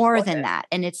actually more than that.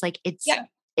 And it's like,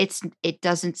 it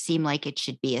doesn't seem like it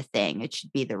should be a thing. It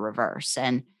should be the reverse.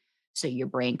 And so your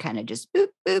brain kind of just boop,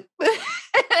 boop.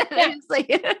 It's like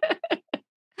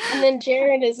and then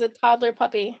Jared is a toddler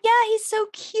puppy. Yeah, he's so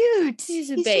cute.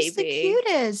 He's a baby. Just the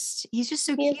cutest. He's just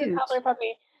so cute. He's a toddler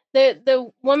puppy.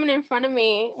 The woman in front of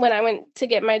me when I went to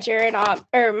get my Jared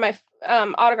my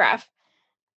autograph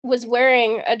was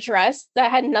wearing a dress that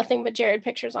had nothing but Jared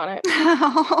pictures on it.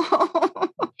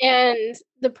 And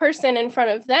the person in front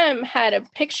of them had a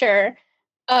picture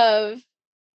of,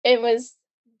 it was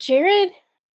Jared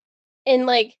in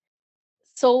like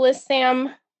Soulless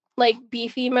Sam, like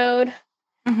beefy mode.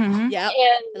 Mm-hmm. Yeah.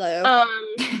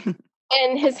 And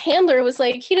and his handler was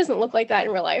like, he doesn't look like that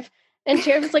in real life. And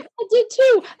Jared was like, I did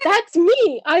too. That's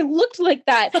me. I looked like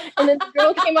that. And then the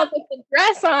girl came up with the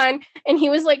dress on, and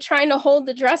he was like trying to hold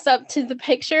the dress up to the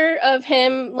picture of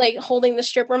him like holding the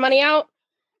stripper money out.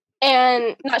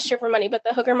 And not stripper money, but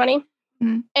the hooker money.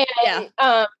 Mm-hmm. And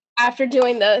after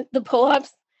doing the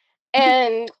pull-ups,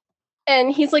 and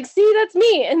he's like, see, that's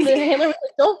me. And the handler was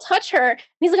like, don't touch her. And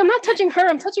he's like, I'm not touching her.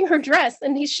 I'm touching her dress.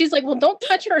 And she's like, well, don't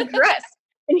touch her dress.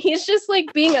 And he's just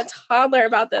like being a toddler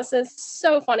about this. It's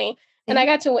so funny. And I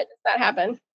got to witness that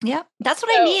happen. Yeah, that's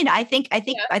what I mean. I think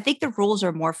the rules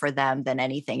are more for them than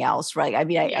anything else, right? I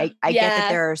mean, I get that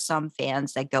there are some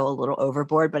fans that go a little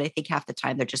overboard, but I think half the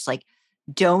time they're just like,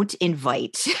 don't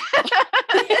invite these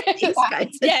guys.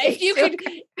 Yeah, if you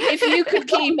could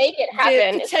keep make it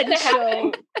happen,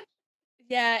 potential.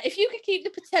 Yeah, if you could keep the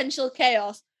potential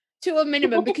chaos to a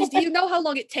minimum, because do you know how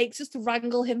long it takes us to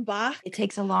wrangle him back? It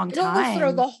takes a long It'll time.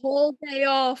 throw the whole day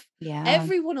off. Yeah,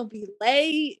 everyone will be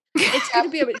late. It's going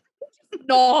to be a bit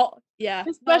not. Yeah,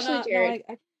 especially Jared.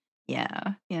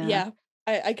 Yeah.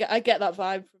 I get that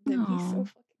vibe from him. He's so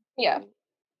fucking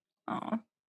Oh,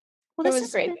 well, this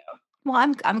is great though.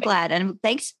 Well, I'm glad, and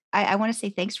thanks. I want to say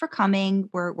thanks for coming.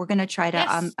 We're going to try to.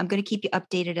 I'm going to keep you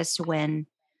updated as to when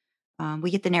we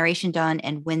get the narration done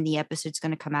and when the episode's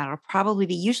going to come out. It'll probably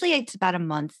be, usually it's about a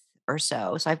month or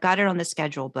so. So I've got it on the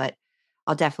schedule, but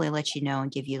I'll definitely let you know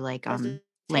and give you like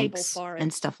links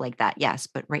and stuff like that. Yes,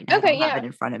 but right now I don't have it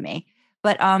in front of me.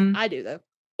 But I do though.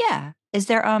 Yeah. Is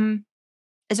there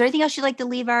anything else you'd like to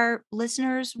leave our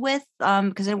listeners with?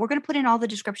 Because we're going to put in all the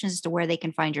descriptions as to where they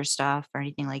can find your stuff or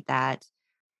anything like that.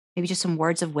 Maybe just some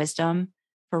words of wisdom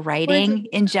for writing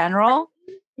in general.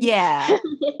 Yeah.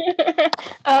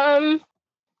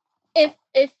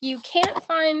 If you can't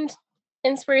find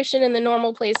inspiration in the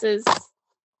normal places,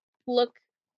 look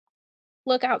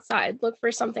outside. Look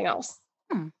for something else.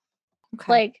 Okay.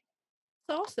 Like,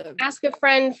 that's awesome. Ask a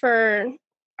friend for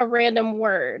a random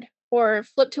word, or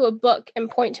flip to a book and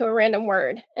point to a random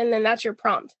word, and then that's your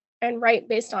prompt, and write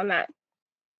based on that.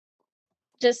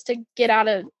 Just to get out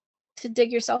of to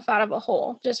dig yourself out of a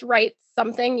hole. Just write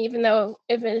something, even though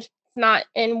if it's not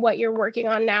in what you're working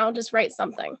on now, just write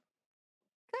something.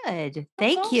 Good.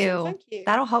 Thank awesome. you. Thank you.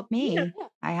 That'll help me. Yeah.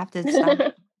 I have to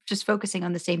stop just focusing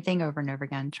on the same thing over and over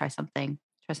again. Try something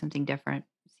different.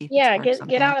 See if Yeah, it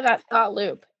sparks get out of that thought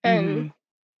loop and Mhm.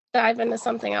 dive into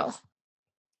something else.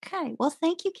 Okay. Well,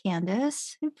 thank you,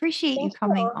 Candace. I appreciate you Thank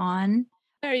coming you. on.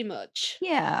 Very much.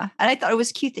 Yeah. And I thought it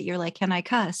was cute that you're like, can I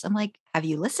cuss? I'm like, have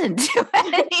you listened to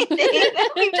anything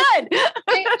that we've done?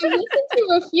 I listened to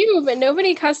a few, but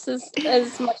nobody cusses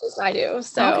as much as I do.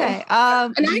 So Okay.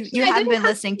 And You actually, I haven't didn't been cuss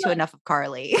listening to much. enough of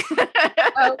Carly.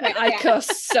 okay, I yeah.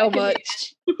 cuss so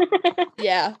much.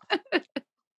 Yeah.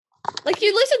 Like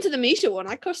you listen to the Misha one,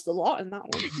 I cussed a lot in that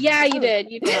one. Yeah, you I was did.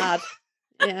 You did. mad.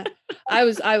 Yeah. I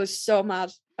was so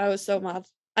mad. I was so mad.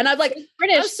 And I'd like It's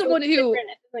British. as someone so who it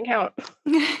doesn't count.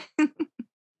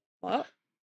 what?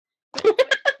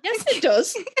 Yes, it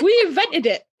does. We invented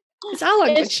it. It's our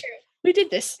language. It's true. We did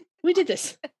this.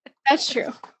 That's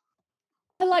true.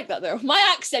 I like that though. My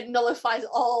accent nullifies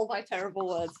all my terrible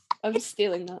words. I'm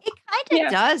stealing that. It kind of Yeah.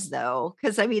 does, though,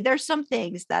 because I mean, there's some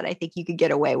things that I think you could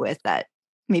get away with that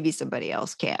maybe somebody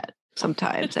else can't.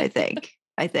 Sometimes, I think.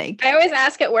 I always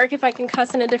ask at work if I can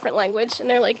cuss in a different language, and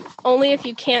they're like, only if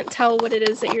you can't tell what it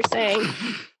is that you're saying.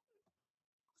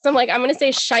 So I'm like, I'm going to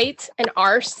say shite and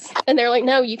arse, and they're like,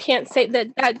 no, you can't say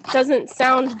that. That doesn't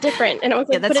sound different. And I was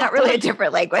like, Yeah, that's not really a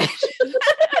different language.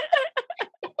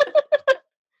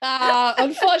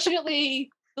 Unfortunately,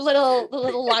 the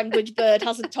little language bird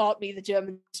hasn't taught me the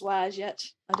German swears yet.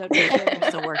 I don't know. I'm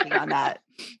still working on that.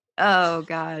 Oh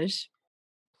gosh.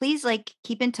 Please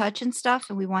keep in touch and stuff,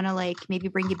 and we want to maybe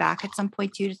bring you back at some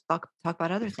point too to talk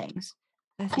about other things.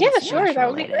 Yeah, sure, that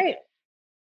would be great.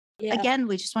 Yeah. Again,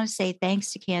 we just want to say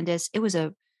thanks to Candace. It was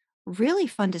a really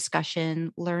fun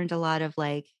discussion. Learned a lot of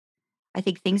I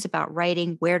think things about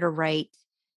writing, where to write,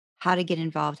 how to get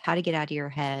involved, how to get out of your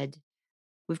head.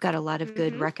 We've got a lot of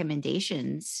good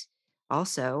recommendations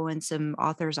also, and some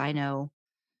authors I know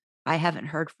I haven't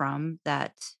heard from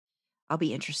that I'll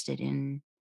be interested in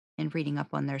reading up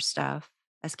on their stuff.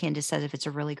 As Candace said, if it's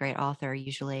a really great author,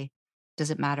 usually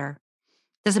doesn't matter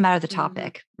the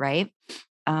topic, right?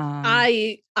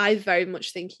 I very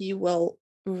much think you will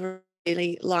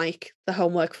really like The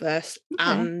Homework First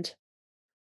and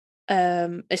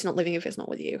It's Not Living If It's Not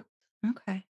With You.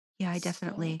 Okay. Yeah, I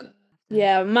definitely. So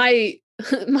yeah, my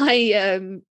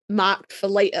marked for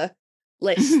later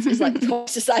list is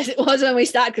twice the size it was when we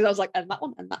started, because I was like, and that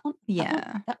one, and that one.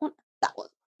 Yeah. That one, that one.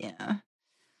 Yeah.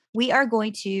 We are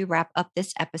going to wrap up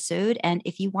this episode. And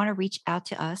if you want to reach out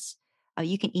to us,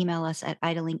 you can email us at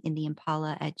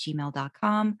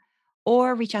idlingintheimpala@gmail.com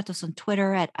or reach out to us on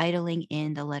Twitter at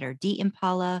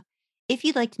idlinginthe_D_impala. If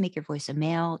you'd like to make your voice a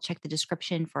mail, check the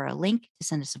description for a link to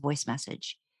send us a voice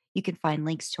message. You can find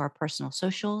links to our personal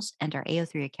socials and our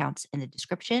AO3 accounts in the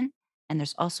description. And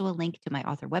there's also a link to my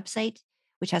author website,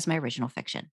 which has my original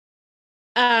fiction.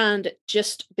 And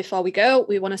just before we go,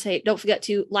 we want to say, don't forget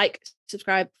to like,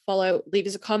 subscribe, follow, leave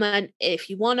us a comment. If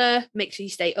you want to, make sure you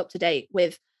stay up to date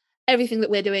with everything that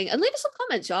we're doing, and leave us some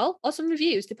comments, y'all, or some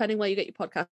reviews, depending where you get your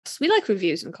podcasts. We like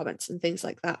reviews and comments and things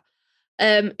like that.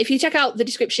 If you check out the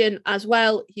description as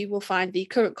well, you will find the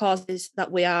current causes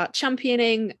that we are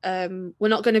championing. We're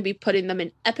not going to be putting them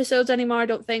in episodes anymore, I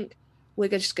don't think. We're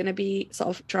just going to be sort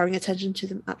of drawing attention to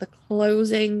them at the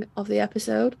closing of the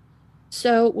episode.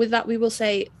 So with that, we will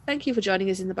say thank you for joining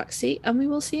us in the back seat, and we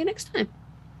will see you next time.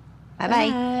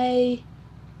 Bye-bye. Bye.